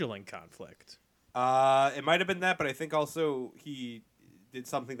scheduling conflict. It might have been that, but I think also he did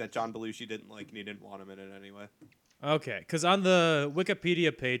something that John Belushi didn't like, and he didn't want him in it anyway. Okay, because on the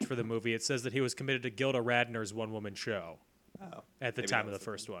Wikipedia page for the movie, it says that he was committed to Gilda Radner's one-woman show at the maybe time that of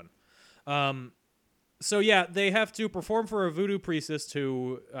the was first one. So yeah, they have to perform for a voodoo priestess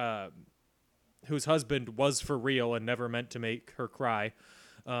whose husband was for real and never meant to make her cry.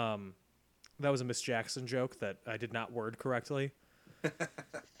 That was a Miss Jackson joke that I did not word correctly.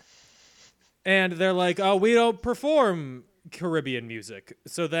 And they're like, oh, we don't perform Caribbean music.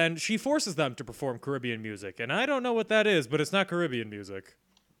 So then she forces them to perform Caribbean music. And I don't know what that is, but it's not Caribbean music.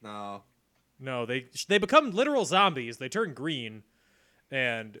 No. No, they become literal zombies. They turn green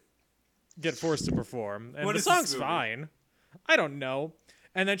and get forced to perform. And What the is this song's movie? fine. I don't know.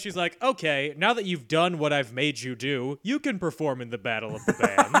 And then she's like, okay, now that you've done what I've made you do, you can perform in the Battle of the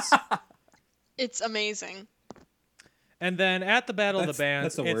Bands. It's amazing. And then at the Battle of the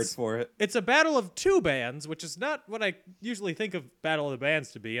Bands, That's a word for it. it's a battle of two bands, which is not what I usually think of Battle of the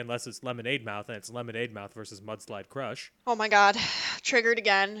Bands to be, unless it's Lemonade Mouth, and it's Lemonade Mouth versus Mudslide Crush. Oh my god. Triggered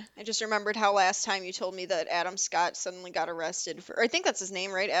again. I just remembered how last time you told me that Adam Scott suddenly got arrested for... I think that's his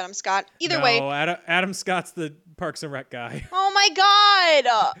name, right? Adam Scott? Either way. No, Adam Scott's the Parks and Rec guy. Oh my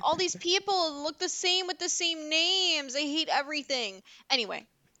god! All these people look the same with the same names. I hate everything. Anyway.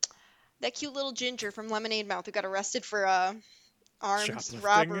 That cute little ginger from Lemonade Mouth who got arrested for armed Shoplifting?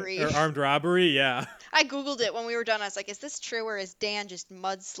 robbery. Or armed robbery, yeah. I googled it when we were done. I was like, is this true or is Dan just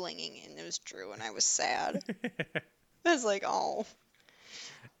mudslinging? And it was true, and I was sad. I was like, oh.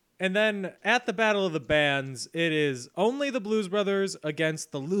 And then at the Battle of the Bands, it is only the Blues Brothers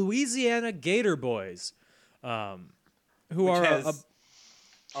against the Louisiana Gator Boys, who Which are has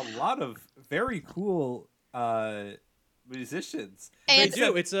a lot of very cool musicians. they And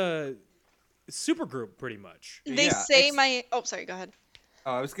do. It's a super group, pretty much. they Yeah, say it's- my... Oh, sorry, go ahead.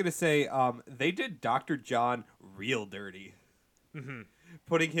 I was gonna say, they did Dr. John real dirty,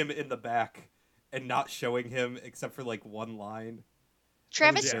 putting him in the back and not showing him except for like one line. I was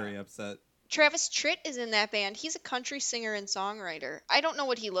Travis very upset. Travis Tritt is in that band. He's a country singer and songwriter. I don't know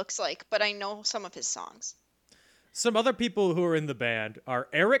what he looks like, but I know some of his songs. Some other people who are in the band are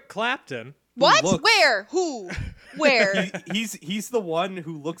Eric Clapton. What? looks- Where? Who? Where? He's the one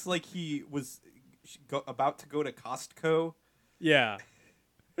who looks like he was about to go to Costco Yeah.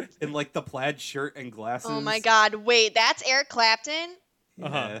 in like the plaid shirt and glasses. Oh my god, wait, that's Eric Clapton? Yeah.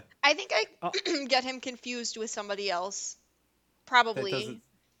 Uh-huh. I think I get him confused with somebody else. Probably.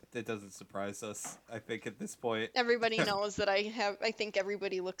 That doesn't surprise us, I think, at this point. Everybody knows that I think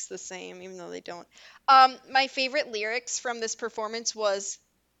everybody looks the same, even though they don't. My favorite lyrics from this performance was,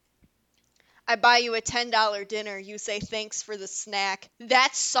 I buy you a $10 dinner, you say thanks for the snack.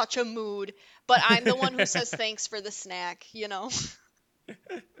 That's such a mood, but I'm the one who says thanks for the snack, you know?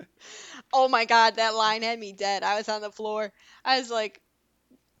 Oh my god, that line had me dead. I was on the floor. I was like,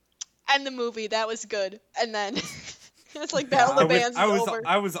 end the movie, that was good. And then... It's like Battle of the Bands is over.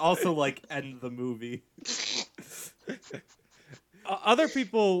 I was also like, end the movie. Other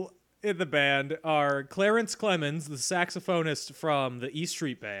people in the band are Clarence Clemens, the saxophonist from the E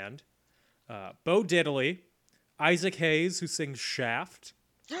Street Band, Bo Diddley, Isaac Hayes, who sings Shaft,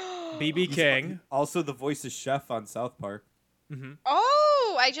 B.B. King. Also the voice of Chef on South Park.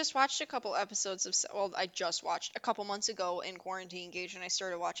 Oh, I just watched a couple episodes of, well, I just watched a couple months ago in Quarantine Engage, and I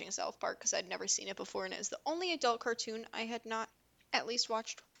started watching South Park because I'd never seen it before, and it was the only adult cartoon I had not at least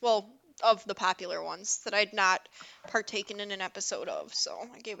watched, well, of the popular ones that I'd not partaken in an episode of, so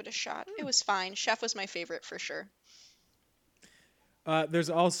I gave it a shot. It was fine. Chef was my favorite for sure. There's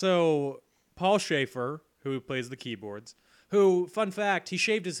also Paul Schaefer, who plays the keyboards, who, fun fact, he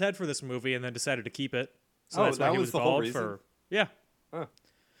shaved his head for this movie and then decided to keep it. So that's why that he was was the whole bald reason? for... Yeah. Huh.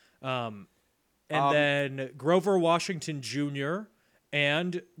 And then Grover Washington Jr.,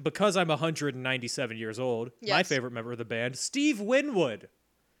 and because I'm 197 years old, my Yes. favorite member of the band, Steve Winwood,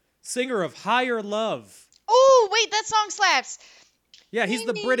 singer of Higher Love. Oh, wait, that song slaps! Yeah, he's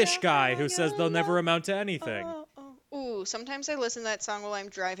the Maybe British a guy who says they'll never higher amount to anything. Ooh, sometimes I listen to that song while I'm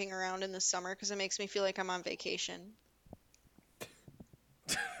driving around in the summer because it makes me feel like I'm on vacation.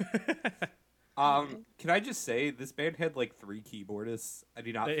 Can I just say this band had like 3 keyboardists? I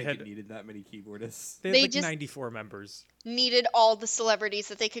do not They think had- it needed that many keyboardists. They had They like just- 94 members. Needed all the celebrities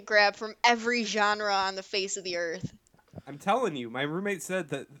that they could grab from every genre on the face of the earth. I'm telling you, my roommate said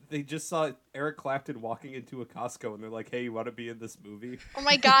that they just saw Eric Clapton walking into a Costco and they're like, "Hey, you want to be in this movie?" Oh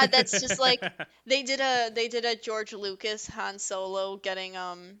my god, that's just like they did a George Lucas Han Solo getting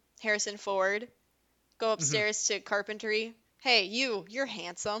Harrison Ford go upstairs to carpentry. Hey, you're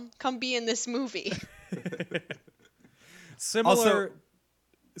handsome. Come be in this movie. Similar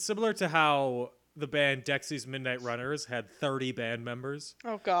to how the band Dexy's Midnight Runners had 30 band members.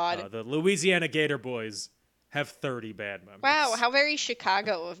 Oh god. The Louisiana Gator Boys have 30 band members. Wow, how very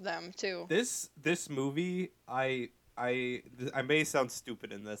Chicago of them too. This movie, I may sound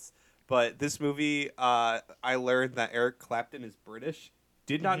stupid in this, but this movie, I learned that Eric Clapton is British.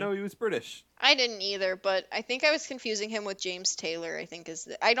 Did not know he was British. I didn't either, but I think I was confusing him with James Taylor.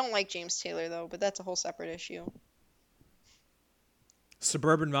 I don't like James Taylor though, but that's a whole separate issue.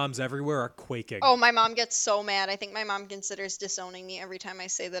 Suburban moms everywhere are quaking. Oh, my mom gets so mad. I think my mom considers disowning me every time I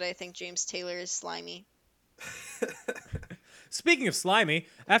say that I think James Taylor is slimy. Speaking of slimy,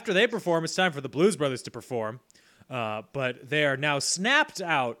 after they perform, it's time for the Blues Brothers to perform. But they are now snapped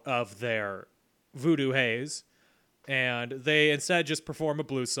out of their voodoo haze, and they instead just perform a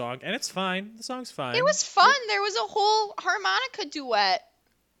blues song, and it's fine. The song's fine. It was fun. There was a whole harmonica duet.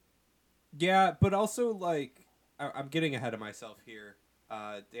 Yeah, but also like I'm getting ahead of myself here.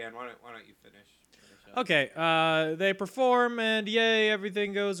 Dan, why don't you finish up? Okay, they perform, and yay,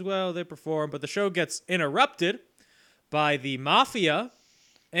 everything goes well. They perform, but the show gets interrupted by the Mafia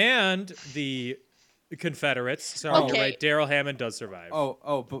and the Confederates. Sorry, Okay. you're right. Daryl Hammond does survive.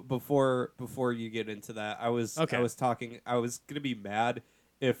 But before you get into that, I was gonna be mad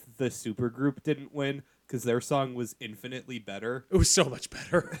if the supergroup didn't win because their song was infinitely better. It was so much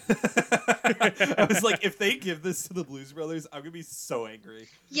better. I was like, if they give this to the Blues Brothers, I'm gonna be so angry.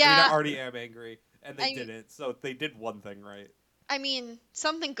 Yeah. I already am angry, and they I- didn't. So they did one thing right. I mean,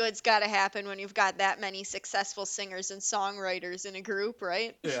 something good's got to happen when you've got that many successful singers and songwriters in a group,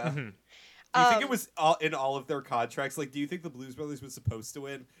 right? Yeah. Do you think it was in all of their contracts? Like, do you think the Blues Brothers was supposed to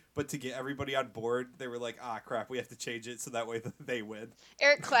win, but to get everybody on board, they were like, "Ah, crap, we have to change it so that way they win."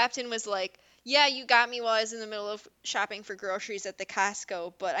 Eric Clapton was like, yeah, you got me while I was in the middle of shopping for groceries at the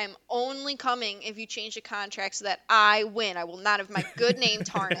Costco, but I'm only coming if you change the contract so that I win. I will not have my good name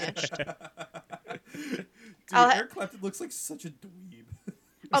tarnished. Dude, Eric Clapton looks like such a dweeb.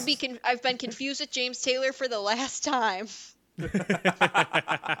 I've been confused with James Taylor for the last time.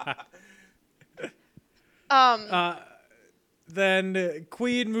 Then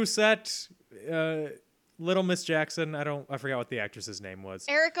Queen Musette, Little Miss Jackson. I forgot what the actress's name was.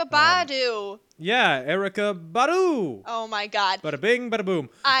 Erica Badu. Yeah, Erica Badu. Oh my god. Bada bing, bada boom.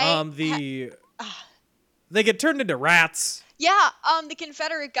 I They get turned into rats. Yeah, the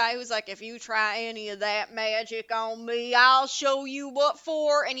Confederate guy who's like, if you try any of that magic on me, I'll show you what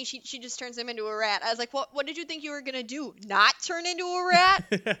for. And she just turns him into a rat. I was like, what did you think you were gonna do? Not turn into a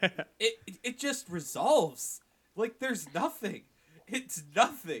rat? It just resolves. Like, there's nothing. It's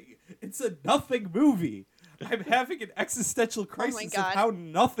nothing. It's a nothing movie. I'm having an existential crisis of God. how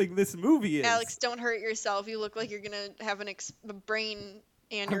nothing this movie is. Alex, don't hurt yourself. You look like you're gonna have a brain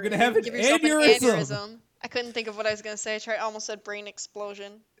aneurysm. I'm gonna have an Give yourself aneurysm. an aneurysm. I couldn't think of what I was gonna say. I almost said brain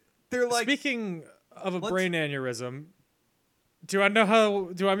explosion. They're like, Speaking of a brain aneurysm, do you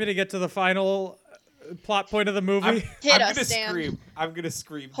want me to get to the final plot point of the movie? Hit I'm us, gonna Dan. scream. I'm gonna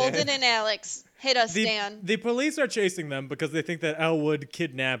scream. Hold Dan. it in, Alex. Hit us, the, Dan. the police are chasing them because they think that Elwood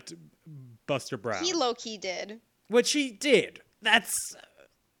kidnapped Buster Brown. He low-key did. Which he did. That's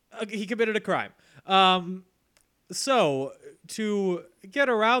he committed a crime. So to get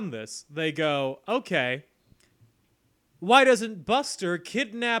around this, they go, okay, why doesn't Buster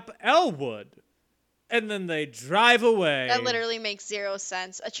kidnap Elwood? And then they drive away. That literally makes zero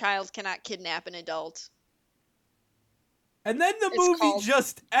sense. A child cannot kidnap an adult. And then the It's movie called-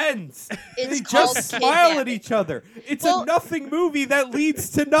 just ends. It's They called just smile at kidnapping. each other. It's Well- a nothing movie that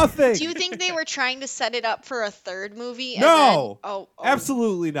leads to nothing. Do you think they were trying to set it up for a third movie? And No. Then, oh.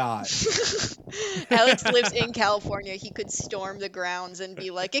 Absolutely not. Alex lives in California. He could storm the grounds and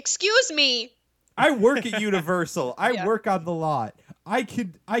be like, "Excuse me." I work at Universal. I Yeah. work on the lot. I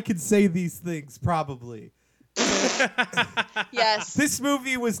could say these things probably. Yes. This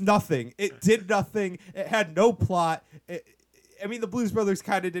movie was nothing. It did nothing. It had no plot. I mean, the Blues Brothers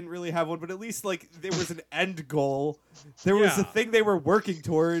kind of didn't really have one, but at least like there was an end goal. There was a Yeah. thing they were working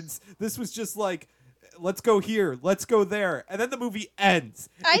towards. This was just like, let's go here, let's go there, and then the movie ends.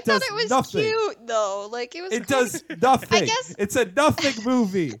 I It thought does it was nothing. cute though. Like it was. It cool. does nothing. guess- It's a nothing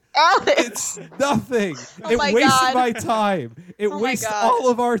movie. Alex. It's nothing. Oh It my wastes God. my time. It Oh my wastes God. all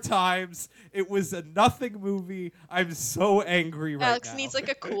of our times. It was a nothing movie. I'm so angry right Alex now. needs like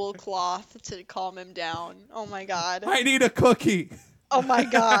a cool cloth to calm him down. Oh my god. I need a cookie. Oh my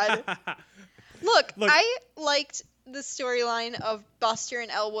god. Look, Look. I liked the storyline of Buster and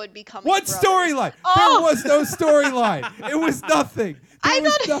Elwood becoming What brothers. storyline? Oh! There was no storyline. It was nothing. There I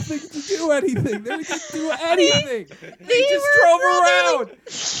was thought- nothing to do anything. They didn't do anything. They They just were drove brotherly. around.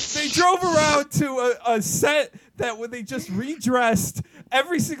 They drove around to a set that when they just redressed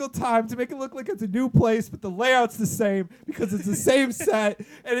every single time to make it look like it's a new place, but the layout's the same because it's the same set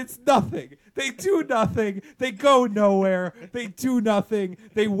and it's nothing. They do nothing. They go nowhere. They do nothing.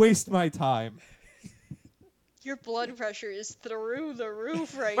 They waste my time. Your blood pressure is through the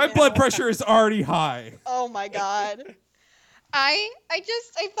roof right My now. blood pressure is already high. Oh my god. I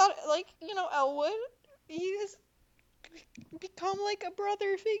thought like, Elwood, he has become like a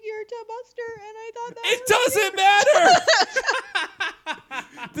brother figure to Buster, and I thought that It was doesn't matter.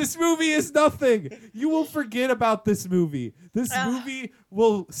 This movie is nothing. You will forget about this movie. This movie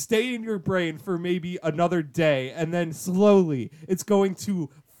will stay in your brain for maybe another day, and then slowly it's going to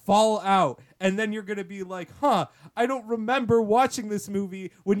fall out. And then you're going to be like, I don't remember watching this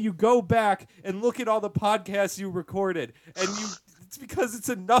movie when you go back and look at all the podcasts you recorded. And it's because it's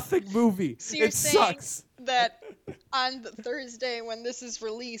a nothing movie. So you're It saying sucks. that on the Thursday when this is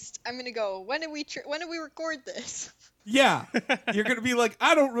released, I'm gonna go. When did we record this? Yeah. You're going to be like,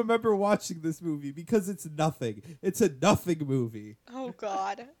 I don't remember watching this movie because it's nothing. It's a nothing movie. Oh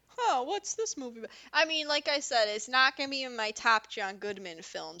God. What's this movie about? I mean, like I said, it's not gonna be in my top John Goodman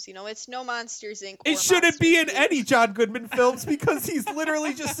films. It's no Monsters Inc. It or shouldn't be in Monsters, Inc. any John Goodman films because he's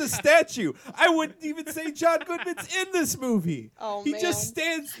literally just a statue. I wouldn't even say John Goodman's in this movie. Oh, he man. just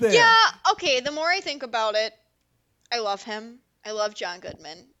stands there. Yeah. Okay. The more I think about it, I love him. I love John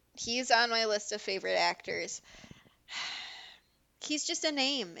Goodman. He's on my list of favorite actors. He's just a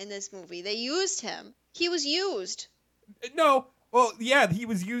name in this movie. They used him. He was used. No. Well, yeah, he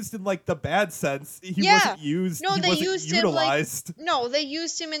was used in like the bad sense. He Yeah. wasn't used. No, he they wasn't used him, like- utilized. No, they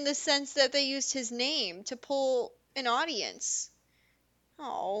used him in the sense that they used his name to pull an audience.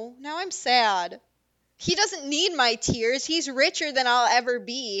 Oh, now I'm sad. He doesn't need my tears. He's richer than I'll ever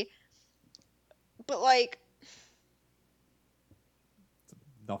be. But like,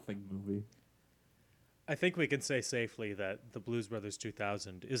 Nothing movie. I think we can say safely that the Blues Brothers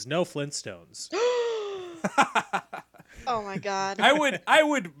 2000 is no Flintstones. oh my god. I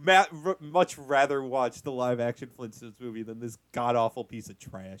would much rather watch the live action Flintstones movie than this god awful piece of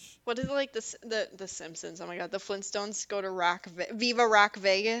trash. What is it like the Simpsons? Oh my god, the Flintstones go to Viva Rock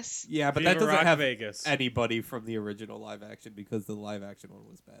Vegas. Yeah, but Viva that doesn't Rock have Vegas. anybody from the original live action because the live action one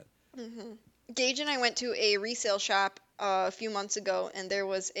was bad. Gage and I went to a resale shop a few months ago, and there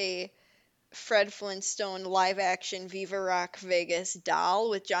was a Fred Flintstone live action Viva Rock Vegas doll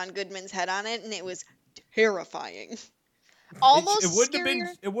with John Goodman's head on it, and it was terrifying. Almost It wouldn't scarier.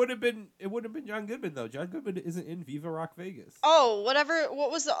 have been. It wouldn't have been John Goodman though. John Goodman isn't in Viva Rock Vegas. Oh, whatever. What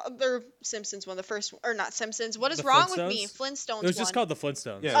was the other Simpsons one? The first, or not Simpsons? What is The wrong with me? Flintstones? Flintstones. It was just one. called the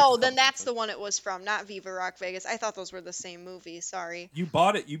Flintstones. Yeah. Oh, it's then called that's Flintstones. the one it was from, not Viva Rock Vegas. I thought those were the same movie. Sorry. You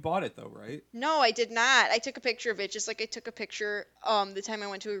bought it. You bought it though, right? No, I did not. I took a picture of it, just like I took a picture the time I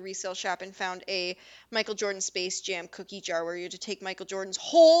went to a resale shop and found a Michael Jordan Space Jam cookie jar where you had to take Michael Jordan's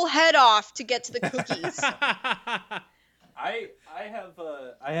whole head off to get to the cookies. I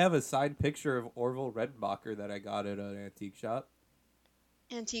have a signed picture of Orville Redenbacher that I got at an antique shop.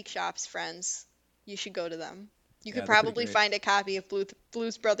 Antique shops, friends. You should go to them. You Yeah, could they're pretty probably great. find a copy of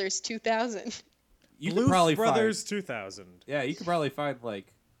Blues Brothers 2000. You Blues could probably Brothers find. 2000. Yeah, you could probably find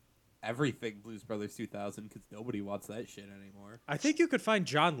like everything Blues Brothers 2000 because nobody wants that shit anymore. I think you could find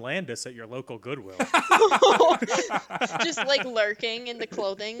John Landis at your local Goodwill. Just like lurking in the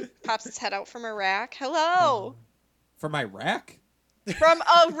clothing, pops its head out from a rack. Hello. From my rack? From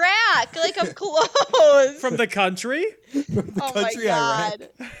a rack, like of clothes. From the country? Oh my country I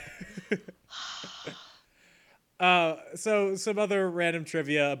god. So some other random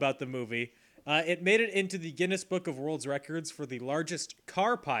trivia about the movie. It made it into the Guinness Book of World Records for the largest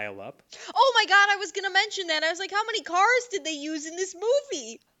car pileup. Oh my god, I was gonna mention that. I was like, how many cars did they use in this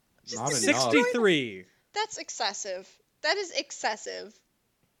movie? Not to enough. destroy- 63. That's excessive. That is excessive.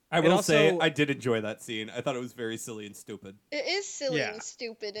 I It will also- say I did enjoy that scene. I thought it was very silly and stupid. It is silly Yeah. and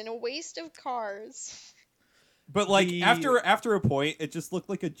stupid and a waste of cars. But like The- after a point, it just looked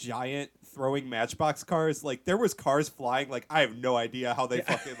like a giant throwing Matchbox cars. Like there was cars flying. Like I have no idea how they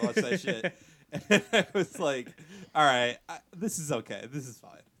fucking launched that shit. And I was like, all right, this is okay. This is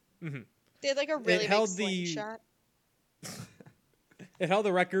fine. They had like a really big held the- slingshot. It held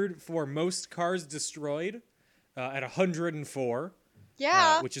the record for most cars destroyed at 104.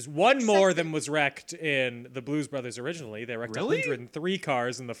 Yeah. Which is one more than was wrecked in the Blues Brothers originally. They wrecked Really? 103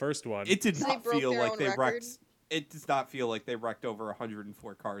 cars in the first one. It did So not they broke feel their like own they record? wrecked. It does not feel like they wrecked over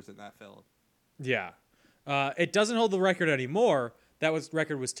 104 cars in that film. Yeah. It doesn't hold the record anymore.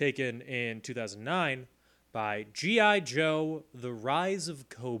 Record was taken in 2009 by G.I. Joe, The Rise of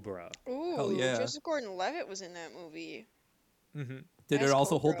Cobra. Ooh, Hell yeah. Joseph Gordon-Levitt was in that movie. Did Nice it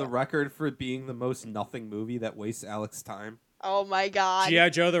also hold Cobra. the record for being the most nothing movie that wastes Alex time? Oh my god. G.I.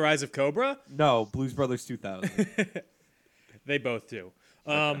 Joe, The Rise of Cobra? No, Blues Brothers 2000. They both do.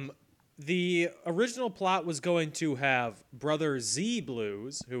 The original plot was going to have Brother Z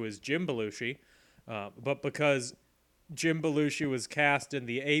Blues, who is Jim Belushi, but because Jim Belushi was cast in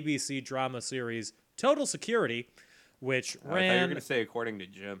the ABC drama series Total Security, which I thought you were ran... going to say according to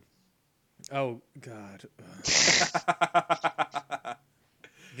Jim. Oh, God.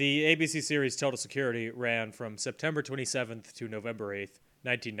 The ABC series Total Security ran from September 27th to November 8th,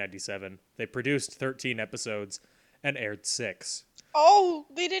 1997. They produced 13 episodes and aired 6. Oh,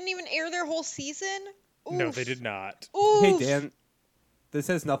 they didn't even air their whole season? No, Oof. they did not. Oof. Hey, Dan, this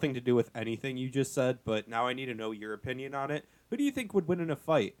has nothing to do with anything you just said, but now I need to know your opinion on it. Who do you think would win in a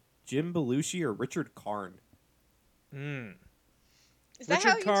fight, Jim Belushi or Richard Karn? Is that how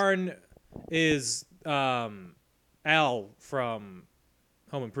Richard you... Karn is Al from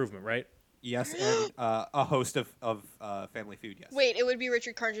Home Improvement, right? Yes, and a host of Family Feud, yes. Wait, it would be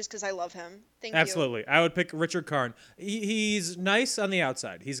Richard Karn just because I love him. Thank you. Absolutely. I would pick Richard Karn. He's nice on the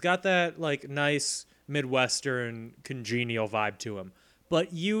outside. He's got that like nice Midwestern congenial vibe to him.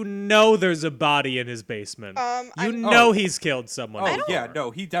 But you know there's a body in his basement. You know he's killed someone. Oh, before. yeah,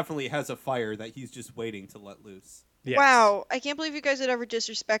 no, he definitely has a fire that he's just waiting to let loose. Yes. Wow, I can't believe you guys would ever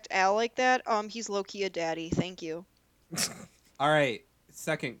disrespect Al like that. He's low-key a daddy. Thank you. All right,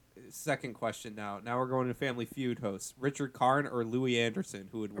 second question now. Now we're going to Family Feud hosts. Richard Karn or Louis Anderson,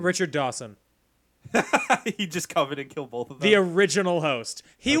 who would win? Richard Dawson, He'd just come in and kill both of them. the original host.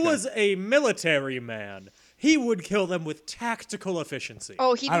 He Okay. was a military man. He would kill them with tactical efficiency.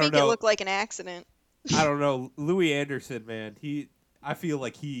 Oh, he'd I don't make it know. look like an accident. I don't know. Louis Anderson, man, I feel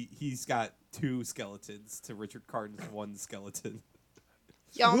like he's got two skeletons to Richard Karn's one skeleton.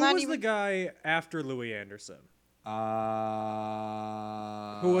 Y'all Who not was even... the guy after Louis Anderson? Who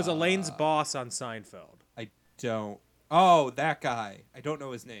Who was Elaine's boss on Seinfeld? I don't. Oh, that guy. I don't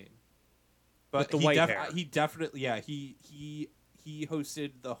know his name. But With the he white hair. He definitely, yeah. He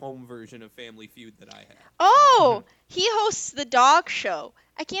hosted the home version of Family Feud that I had. Oh, he hosts the dog show.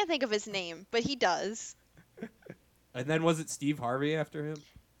 I can't think of his name, but he does. And then was it Steve Harvey after him?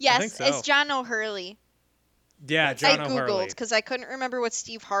 Yes, think so. it's John O'Hurley. Yeah, John I O'Hurley. googled because I couldn't remember what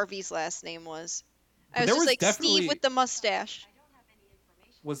Steve Harvey's last name was. I was There just was like definitely- Steve with the mustache.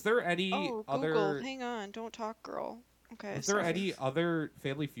 Was there any Oh, other? Google. Hang on, don't talk, girl. Okay. Was there sorry. any other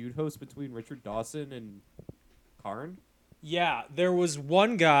Family Feud hosts between Richard Dawson and Karn? Yeah, there was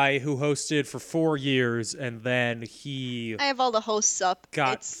one guy who hosted for 4 years, and then he I have all the hosts up.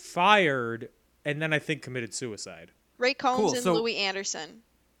 got It's fired, and then I think committed suicide. Ray Combs Cool, and so- Louis Anderson.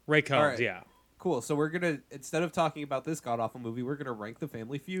 Ray Combs, Alright. yeah. Cool. So we're gonna, instead of talking about this god awful movie, we're gonna rank the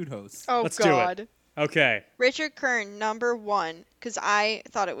Family Feud hosts. Oh Let's do it. God. Okay. Richard Kern, number 1, because I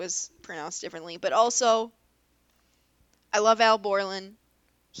thought it was pronounced differently. But also, I love Al Borland.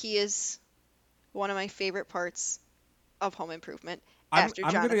 He is one of my favorite parts of Home Improvement I'm after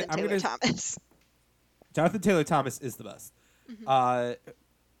gonna- Jonathan I'm Taylor gonna- Thomas. Jonathan Taylor Thomas is the best. Mm-hmm.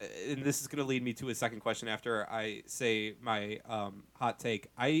 And this is going to lead me to a second question after I say my hot take.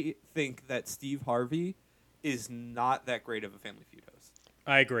 I think that Steve Harvey is not that great of a Family Feud host.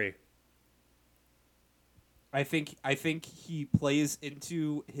 I agree. I think he plays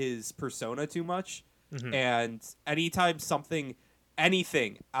into his persona too much, and anytime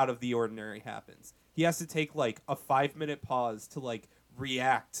anything out of the ordinary happens, he has to take like a 5-minute pause to like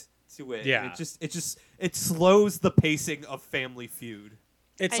react to it. Yeah. And it slows the pacing of Family Feud.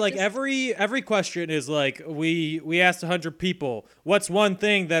 It's I like just- every question is like we asked 100 people, what's one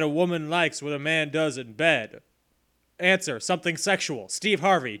thing that a woman likes what a man does in bed? Answer, something sexual. Steve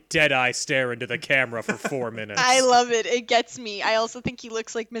Harvey, dead eye stare into the camera for 4 minutes. I love it. It gets me. I also think he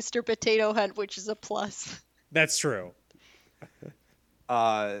looks like Mr. Potato Head, which is a plus. That's true.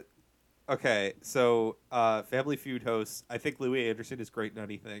 Okay, so Family Feud hosts. I think Louis Anderson is great in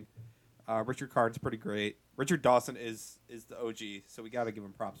anything. Richard Karn's pretty great. Richard Dawson is the OG, so we got to give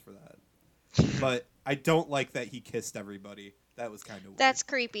him props for that. But I don't like that he kissed everybody. That was kind of weird. That's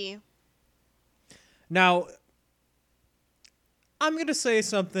creepy. Now, I'm going to say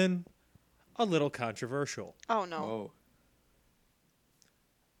something a little controversial. Oh no. Oh.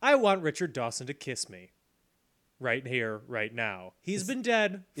 I want Richard Dawson to kiss me. Right here, right now. He's been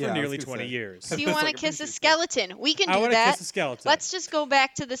dead for Yeah, I was nearly gonna 20 say. years. Do you It's want like to a kiss a pretty- skeleton? We can I do want to that. kiss a skeleton. Let's just go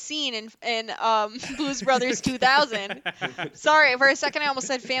back to the scene in Blues Brothers 2000. Sorry, for a second I almost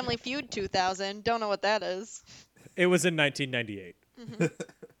said Family Feud 2000. Don't know what that is. It was in 1998.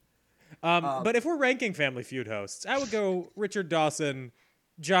 But if we're ranking Family Feud hosts, I would go Richard Dawson,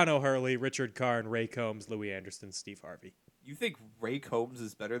 John O'Hurley, Richard Karn, Ray Combs, Louis Anderson, Steve Harvey. You think Ray Combs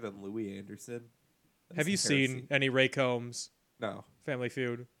is better than Louis Anderson? That Have you is heresy. seen any Ray Combs No. Family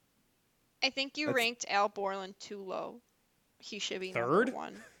Feud? I think you That's- ranked Al Borland too low. He should be Third? number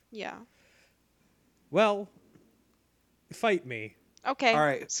 1. Yeah. Well, fight me. Okay. All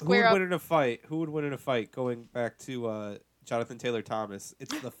right. Square who up. would win in a fight? Who would win in a fight? Going back to Jonathan Taylor Thomas.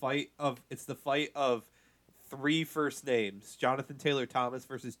 It's the fight of 3 first names: Jonathan Taylor Thomas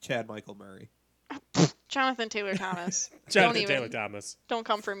versus Chad Michael Murray. Jonathan Taylor Thomas. Jonathan Don't Taylor even. Thomas. Don't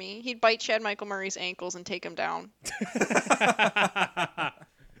come for me. He'd bite Chad Michael Murray's ankles and take him down.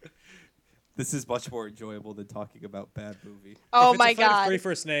 This is much more enjoyable than talking about bad movie. Oh If it's my a fight of god. 3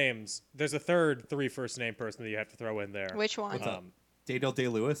 first names. There's a third 3 first name person that you have to throw in there. Which one? What's up? Um, Daniel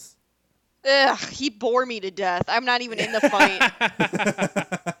Day-Lewis. Ugh, he bore me to death. I'm not even in the fight.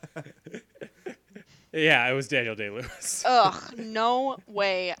 yeah, it was Daniel Day-Lewis. Ugh, no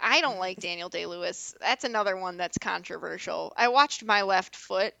way. I don't like Daniel Day-Lewis. That's another one that's controversial. I watched My Left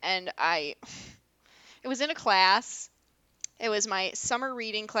Foot and it was in a class. It was my summer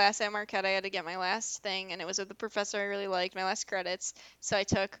reading class at Marquette. I had to get my last thing, and it was with the professor I really liked, my last credits. So I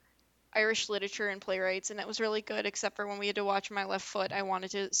took Irish literature and playwrights, and it was really good, except for when we had to watch My Left Foot. I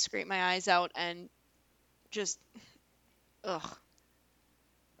wanted to scrape my eyes out and just, ugh.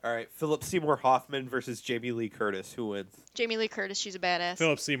 All right. Philip Seymour Hoffman versus Jamie Lee Curtis. Who wins? Jamie Lee Curtis, she's a badass.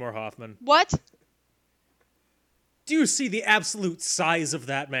 Philip Seymour Hoffman. What? Do you see the absolute size of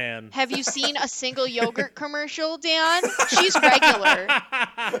that man? Have you seen a single yogurt commercial, Dan? She's regular.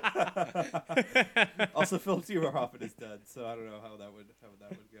 Also, Philip Seymour Hoffman is dead, so I don't know how that would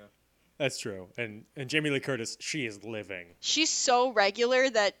go. That's true. And Jamie Lee Curtis, she is living. She's so regular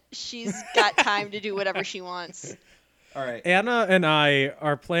that she's got time to do whatever she wants. All right. Anna and I,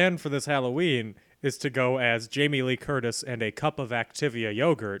 our plan for this Halloween is to go as Jamie Lee Curtis and a cup of Activia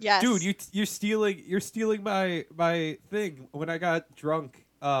yogurt. Yes. Dude, you're stealing my thing. When I got drunk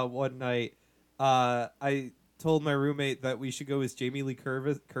one night, I told my roommate that we should go as Jamie Lee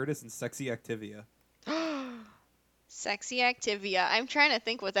Curtis and Sexy Activia. Sexy Activia. I'm trying to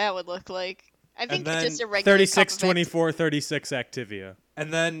think what that would look like. I think then just a regular 36, cup of 24, 36 Activia.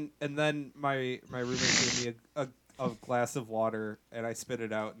 And then my roommate gave me a glass of water, and I spit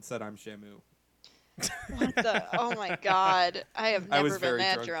it out and said, "I'm Shamu." What the? Oh my god. I have I was never been very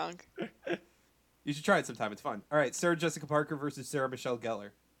that drunk. drunk. You should try it sometime. It's fun. All right, Sarah Jessica Parker versus Sarah Michelle Gellar.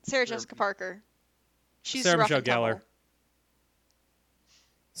 Sarah Jessica Parker. She's Sarah rough Michelle and tumble. Gellar.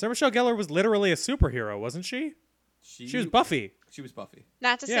 Sarah Michelle Gellar was literally a superhero, wasn't she? She was Buffy. She was Buffy.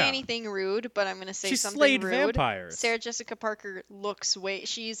 Not to Yeah. say anything rude, but I'm going to say She something slayed rude. vampires. Sarah Jessica Parker looks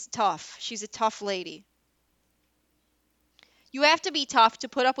she's tough. She's a tough lady. You have to be tough to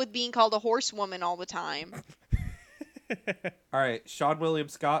put up with being called a horsewoman all the time. All right, Sean William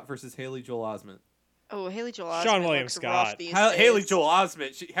Scott versus Haley Joel Osment. Oh, Haley Joel Osment Sean William looks Scott. rough these Haley days. Joel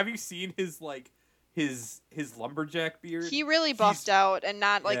Osment. Have you seen his lumberjack beard? He really buffed out, and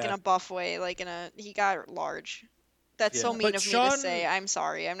not like in yeah. a buff way, like he got large. That's so Yeah. mean But of me Sean- to say. I'm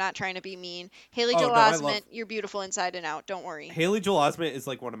sorry. I'm not trying to be mean. Haley Oh, Joel no, I Osment, love- you're beautiful inside and out. Don't worry. Haley Joel Osment is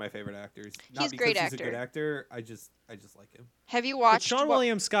like one of my favorite actors. Not He's a because great he's a good actor. actor. I just like him. Have you But watched? Sean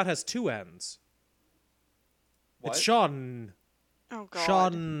William Scott has 2 N's. What? It's Sean. Oh God.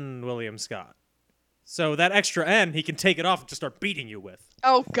 Sean William Scott. So that extra N, he can take it off and just start beating you with.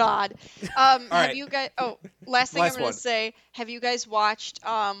 Oh God. Have right. you guys? Oh, last thing Last I'm gonna one. say. Have you guys watched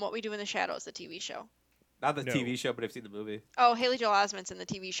What We Do in the Shadows, the TV show? Not the No. TV show, but I've seen the movie. Oh, Haley Joel Osment's in the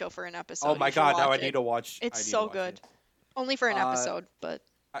TV show for an episode. Oh my You should god, now I watch need it. to watch. I It's need to so watch good. it. Only for an episode, but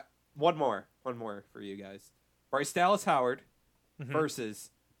One more for you guys. Bryce Dallas Howard Mm-hmm.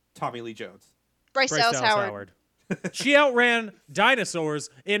 versus Tommy Lee Jones. Bryce Dallas Howard. She outran dinosaurs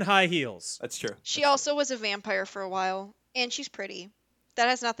in high heels. That's true. She also was a vampire for a while, and she's pretty. That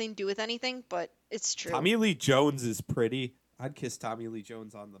has nothing to do with anything, but it's true. Tommy Lee Jones is pretty. I'd kiss Tommy Lee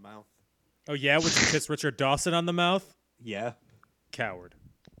Jones on the mouth. Oh yeah, would you kiss Richard Dawson on the mouth? Yeah. Coward.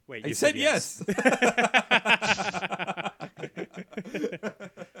 Wait, I you said yes.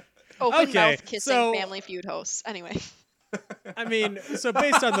 Open Okay, mouth kissing so- Family Feud hosts. Anyway. I mean, so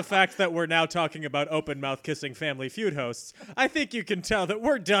based on the fact that we're now talking about open mouth kissing Family Feud hosts, I think you can tell that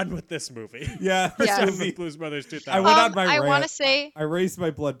we're done with this movie. Yeah. Yeah. Done with Blues Brothers 2000. I went on my I rant. want to say, I raised my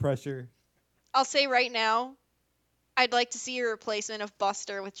blood pressure. I'll say right now, I'd like to see a replacement of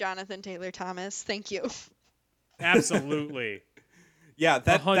Buster with Jonathan Taylor Thomas. Thank you. Absolutely. Yeah,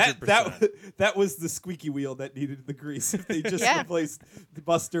 that 100%. that was the squeaky wheel that needed the grease. If they just Yeah. replaced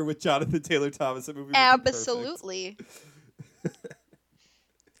Buster with Jonathan Taylor Thomas, the movie would be perfect. Absolutely.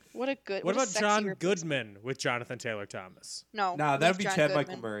 What a good. What a about sexy John replacement. Goodman with Jonathan Taylor Thomas? No. Nah, that would be leave Chad John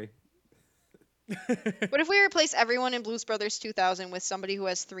Michael Goodman. Murray. What if we replace everyone in Blues Brothers 2000 with somebody who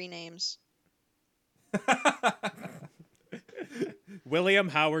has 3 names? William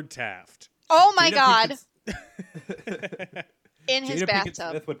Howard Taft. Oh my Jada God! Pinkett- In his Jada Pinkett bathtub.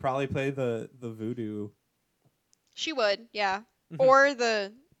 Smith would probably play the voodoo. She would, yeah. Mm-hmm. Or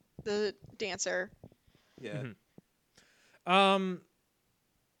the dancer. Yeah.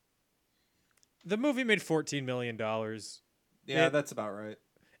 The movie made $14 million. Yeah, It- that's about right.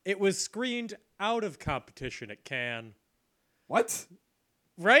 It was screened out of competition at Cannes. What?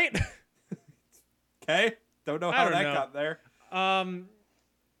 Right? Okay. Don't know I how don't that know. got there.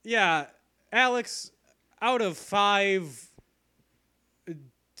 Yeah, Alex, out of 5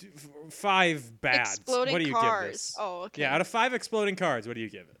 bads, Exploding what do you cars. give this? Oh, okay. Yeah, out of 5 exploding cards, what do you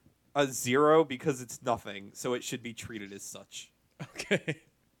give it? A 0 because it's nothing, so it should be treated as such. Okay.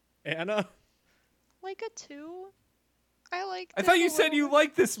 Anna? Like a 2? I like. I thought you said you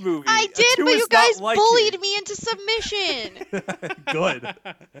liked this movie. I A did, 2 but is you not guys liking. bullied me into submission. Good.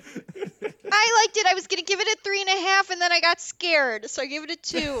 I liked it. I was gonna give it a 3.5, and then I got scared, so I gave it a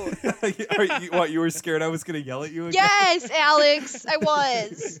 2. You were scared I was going to yell at you again? Yes, Alex, I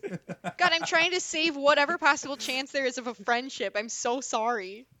was. God, I'm trying to save whatever possible chance there is of a friendship. I'm so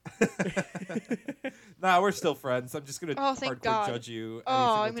sorry. Nah, we're still friends. I'm just going to Oh, thank hardcore God. judge you every Oh,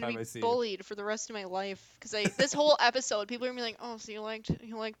 single I'm time gonna I be see bullied for the rest of my life because this whole episode, people are gonna be like, "Oh, so you liked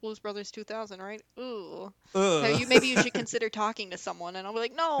Blues Brothers 2000, right? Ooh, you. Ugh. maybe you should consider talking to someone." And I'll be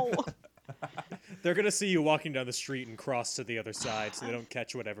like, "No." They're going to see you walking down the street and cross to the other side so they don't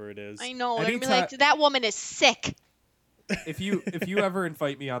catch whatever it is. I know. They're gonna be Anytime- like, "That woman is sick." If you ever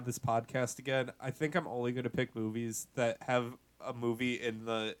invite me on this podcast again, I think I'm only going to pick movies that have a movie in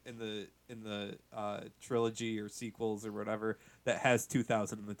the trilogy or sequels or whatever that has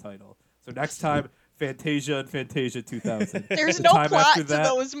 2000 in the title. So next time, Fantasia and Fantasia 2000. There's The no time plot after to that-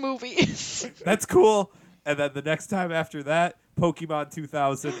 those movies. That's cool. And then the next time after that, Pokemon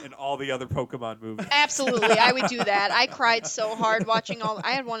 2000 and all the other Pokemon movies. Absolutely, I would do that. I cried so hard watching all.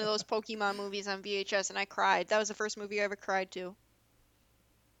 I had one of those Pokemon movies on VHS, and I cried. That was the first movie I ever cried to.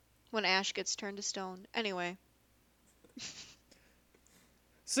 When Ash gets turned to stone. Anyway.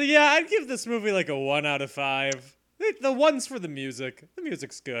 So yeah, I'd give this movie like a 1 out of 5. The 1's for the music. The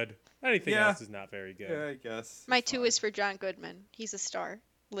music's good. Anything Yeah. else is not very good. Yeah, I guess. My It's 2 fine. is for John Goodman. He's a star.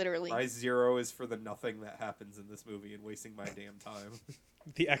 Literally. My 0 is for the nothing that happens in this movie and wasting my damn time.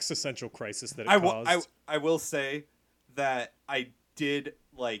 The existential crisis that it I will, caused. I will say that I did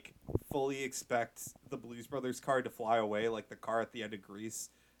like fully expect the Blues Brothers car to fly away like the car at the end of Grease.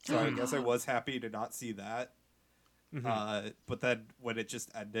 So I guess I was happy to not see that. But then when it just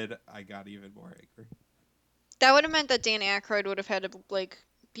ended, I got even more angry. That would have meant that Dan Aykroyd would have had to like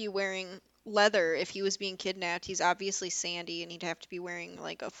be wearing leather if he was being kidnapped. He's obviously Sandy, and he'd have to be wearing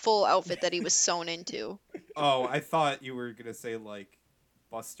like a full outfit that he was sewn into. Oh, I thought you were gonna say like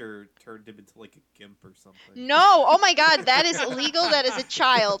Buster turned him into like a gimp or something. No! Oh my God, that is illegal. That is a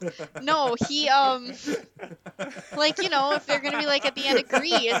child. No, he like if they're gonna be like at the end of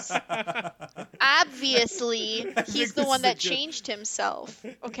Grease, obviously he's the this one is that a good- changed himself.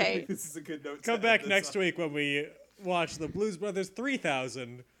 Okay. This is a good note. to Come end back this next on. week when we watch the Blues Brothers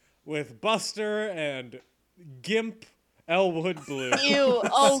 3000 with Buster and Gimp Elwood Blue. Ew.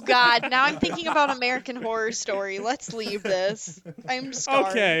 Oh God. Now I'm thinking about American Horror Story. Let's leave this. I'm scarred.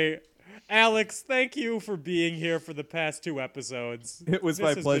 Okay. Alex, thank you for being here for the past 2 episodes. It was This my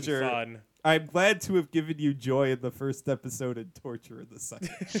has been pleasure. fun. I'm glad to have given you joy in the first episode and torture in the second.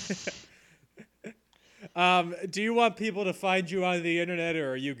 Do you want people to find you on the internet,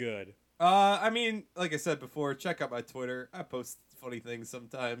 or are you good? I mean, like I said before, check out my Twitter. I post funny things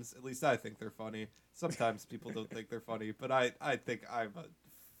sometimes. At least I think they're funny. Sometimes people don't think they're funny, but I think I'm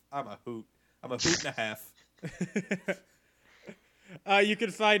a hoot. I'm a hoot and a half. You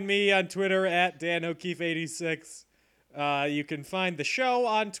can find me on Twitter at DanO'Keefe86. You can find the show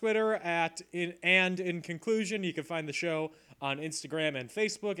on Twitter in conclusion. You can find the show on Instagram and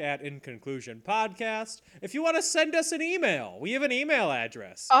Facebook at In Conclusion Podcast. If you want to send us an email, we have an email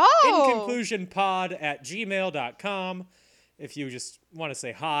address. Oh! inconclusionpod@gmail.com. If you just want to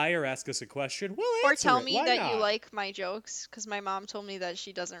say hi or ask us a question, we'll answer Or tell it. me Why that not? you like my jokes, because my mom told me that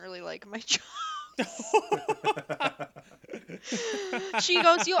she doesn't really like my jokes. She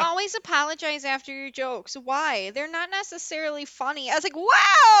goes, "You always apologize after your jokes. Why? They're not necessarily funny." I was like,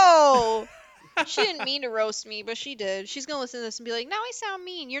 wow! She didn't mean to roast me, but she did. She's going to listen to this and be like, now I sound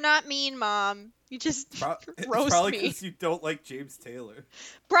mean. You're not mean, Mom. You just It's roast probably me. because you don't like James Taylor.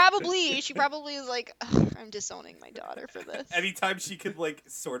 Probably. She probably is like, "Ugh, I'm disowning my daughter for this." Anytime she could, like,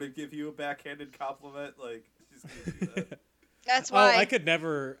 sort of give you a backhanded compliment, like, she's gonna do that. That's Oh, why. I could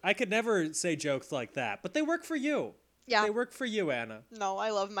never say jokes like that, but they work for you. Yeah. They work for you, Anna. No, I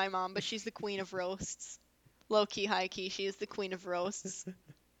love my mom, but she's the queen of roasts. Low key, high key, she is the queen of roasts.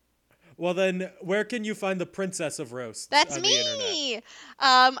 Well, then, where can you find the princess of roasts? That's on the internet? me.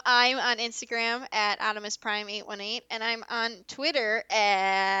 I'm on Instagram at OptimusPrime818, and I'm on Twitter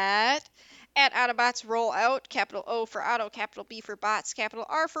at Autobots Roll Out, capital O for Auto, capital B for Bots, capital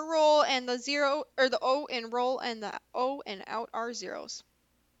R for Roll, and the O in Roll and the O and Out are zeros.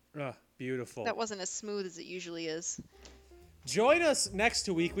 Beautiful. That wasn't as smooth as it usually is. Join us next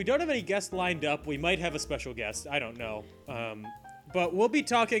week. We don't have any guests lined up. We might have a special guest. I don't know. But we'll be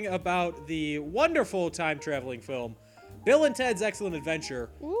talking about the wonderful time-traveling film, Bill and Ted's Excellent Adventure,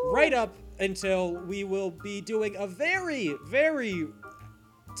 right up until we will be doing a very, very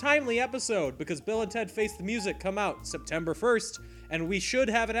timely episode, because Bill and Ted Face the Music come out September 1st, and we should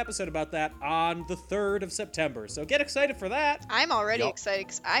have an episode about that on the 3rd of September. So get excited for that. I'm already Yup. excited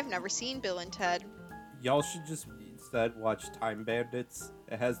because I've never seen Bill and Ted. Y'all should just instead watch Time Bandits.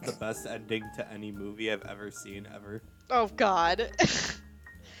 It has the best ending to any movie I've ever seen, ever. Oh, God.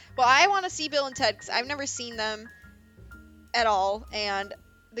 Well, I want to see Bill and Ted because I've never seen them at all. And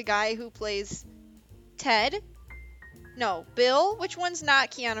the guy who plays Ted? No, Bill? Which one's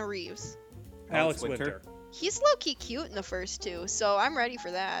not Keanu Reeves? Alex Winter. He's low-key cute in the first two, so I'm ready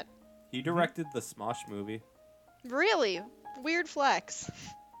for that. He directed the Smosh movie. Really? Weird flex.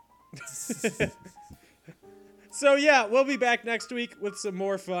 So yeah, we'll be back next week with some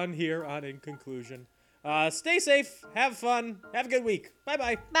more fun here on In Conclusion. Stay safe, have fun, have a good week.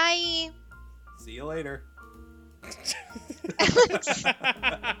 Bye-bye. Bye. See you later.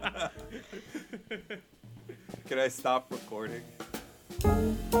 Can I stop recording?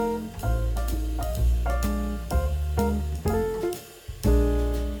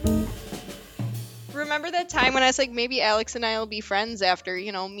 Remember that time when I was like, maybe Alex and I will be friends after,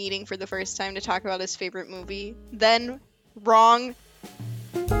 meeting for the first time to talk about his favorite movie? Then, wrong.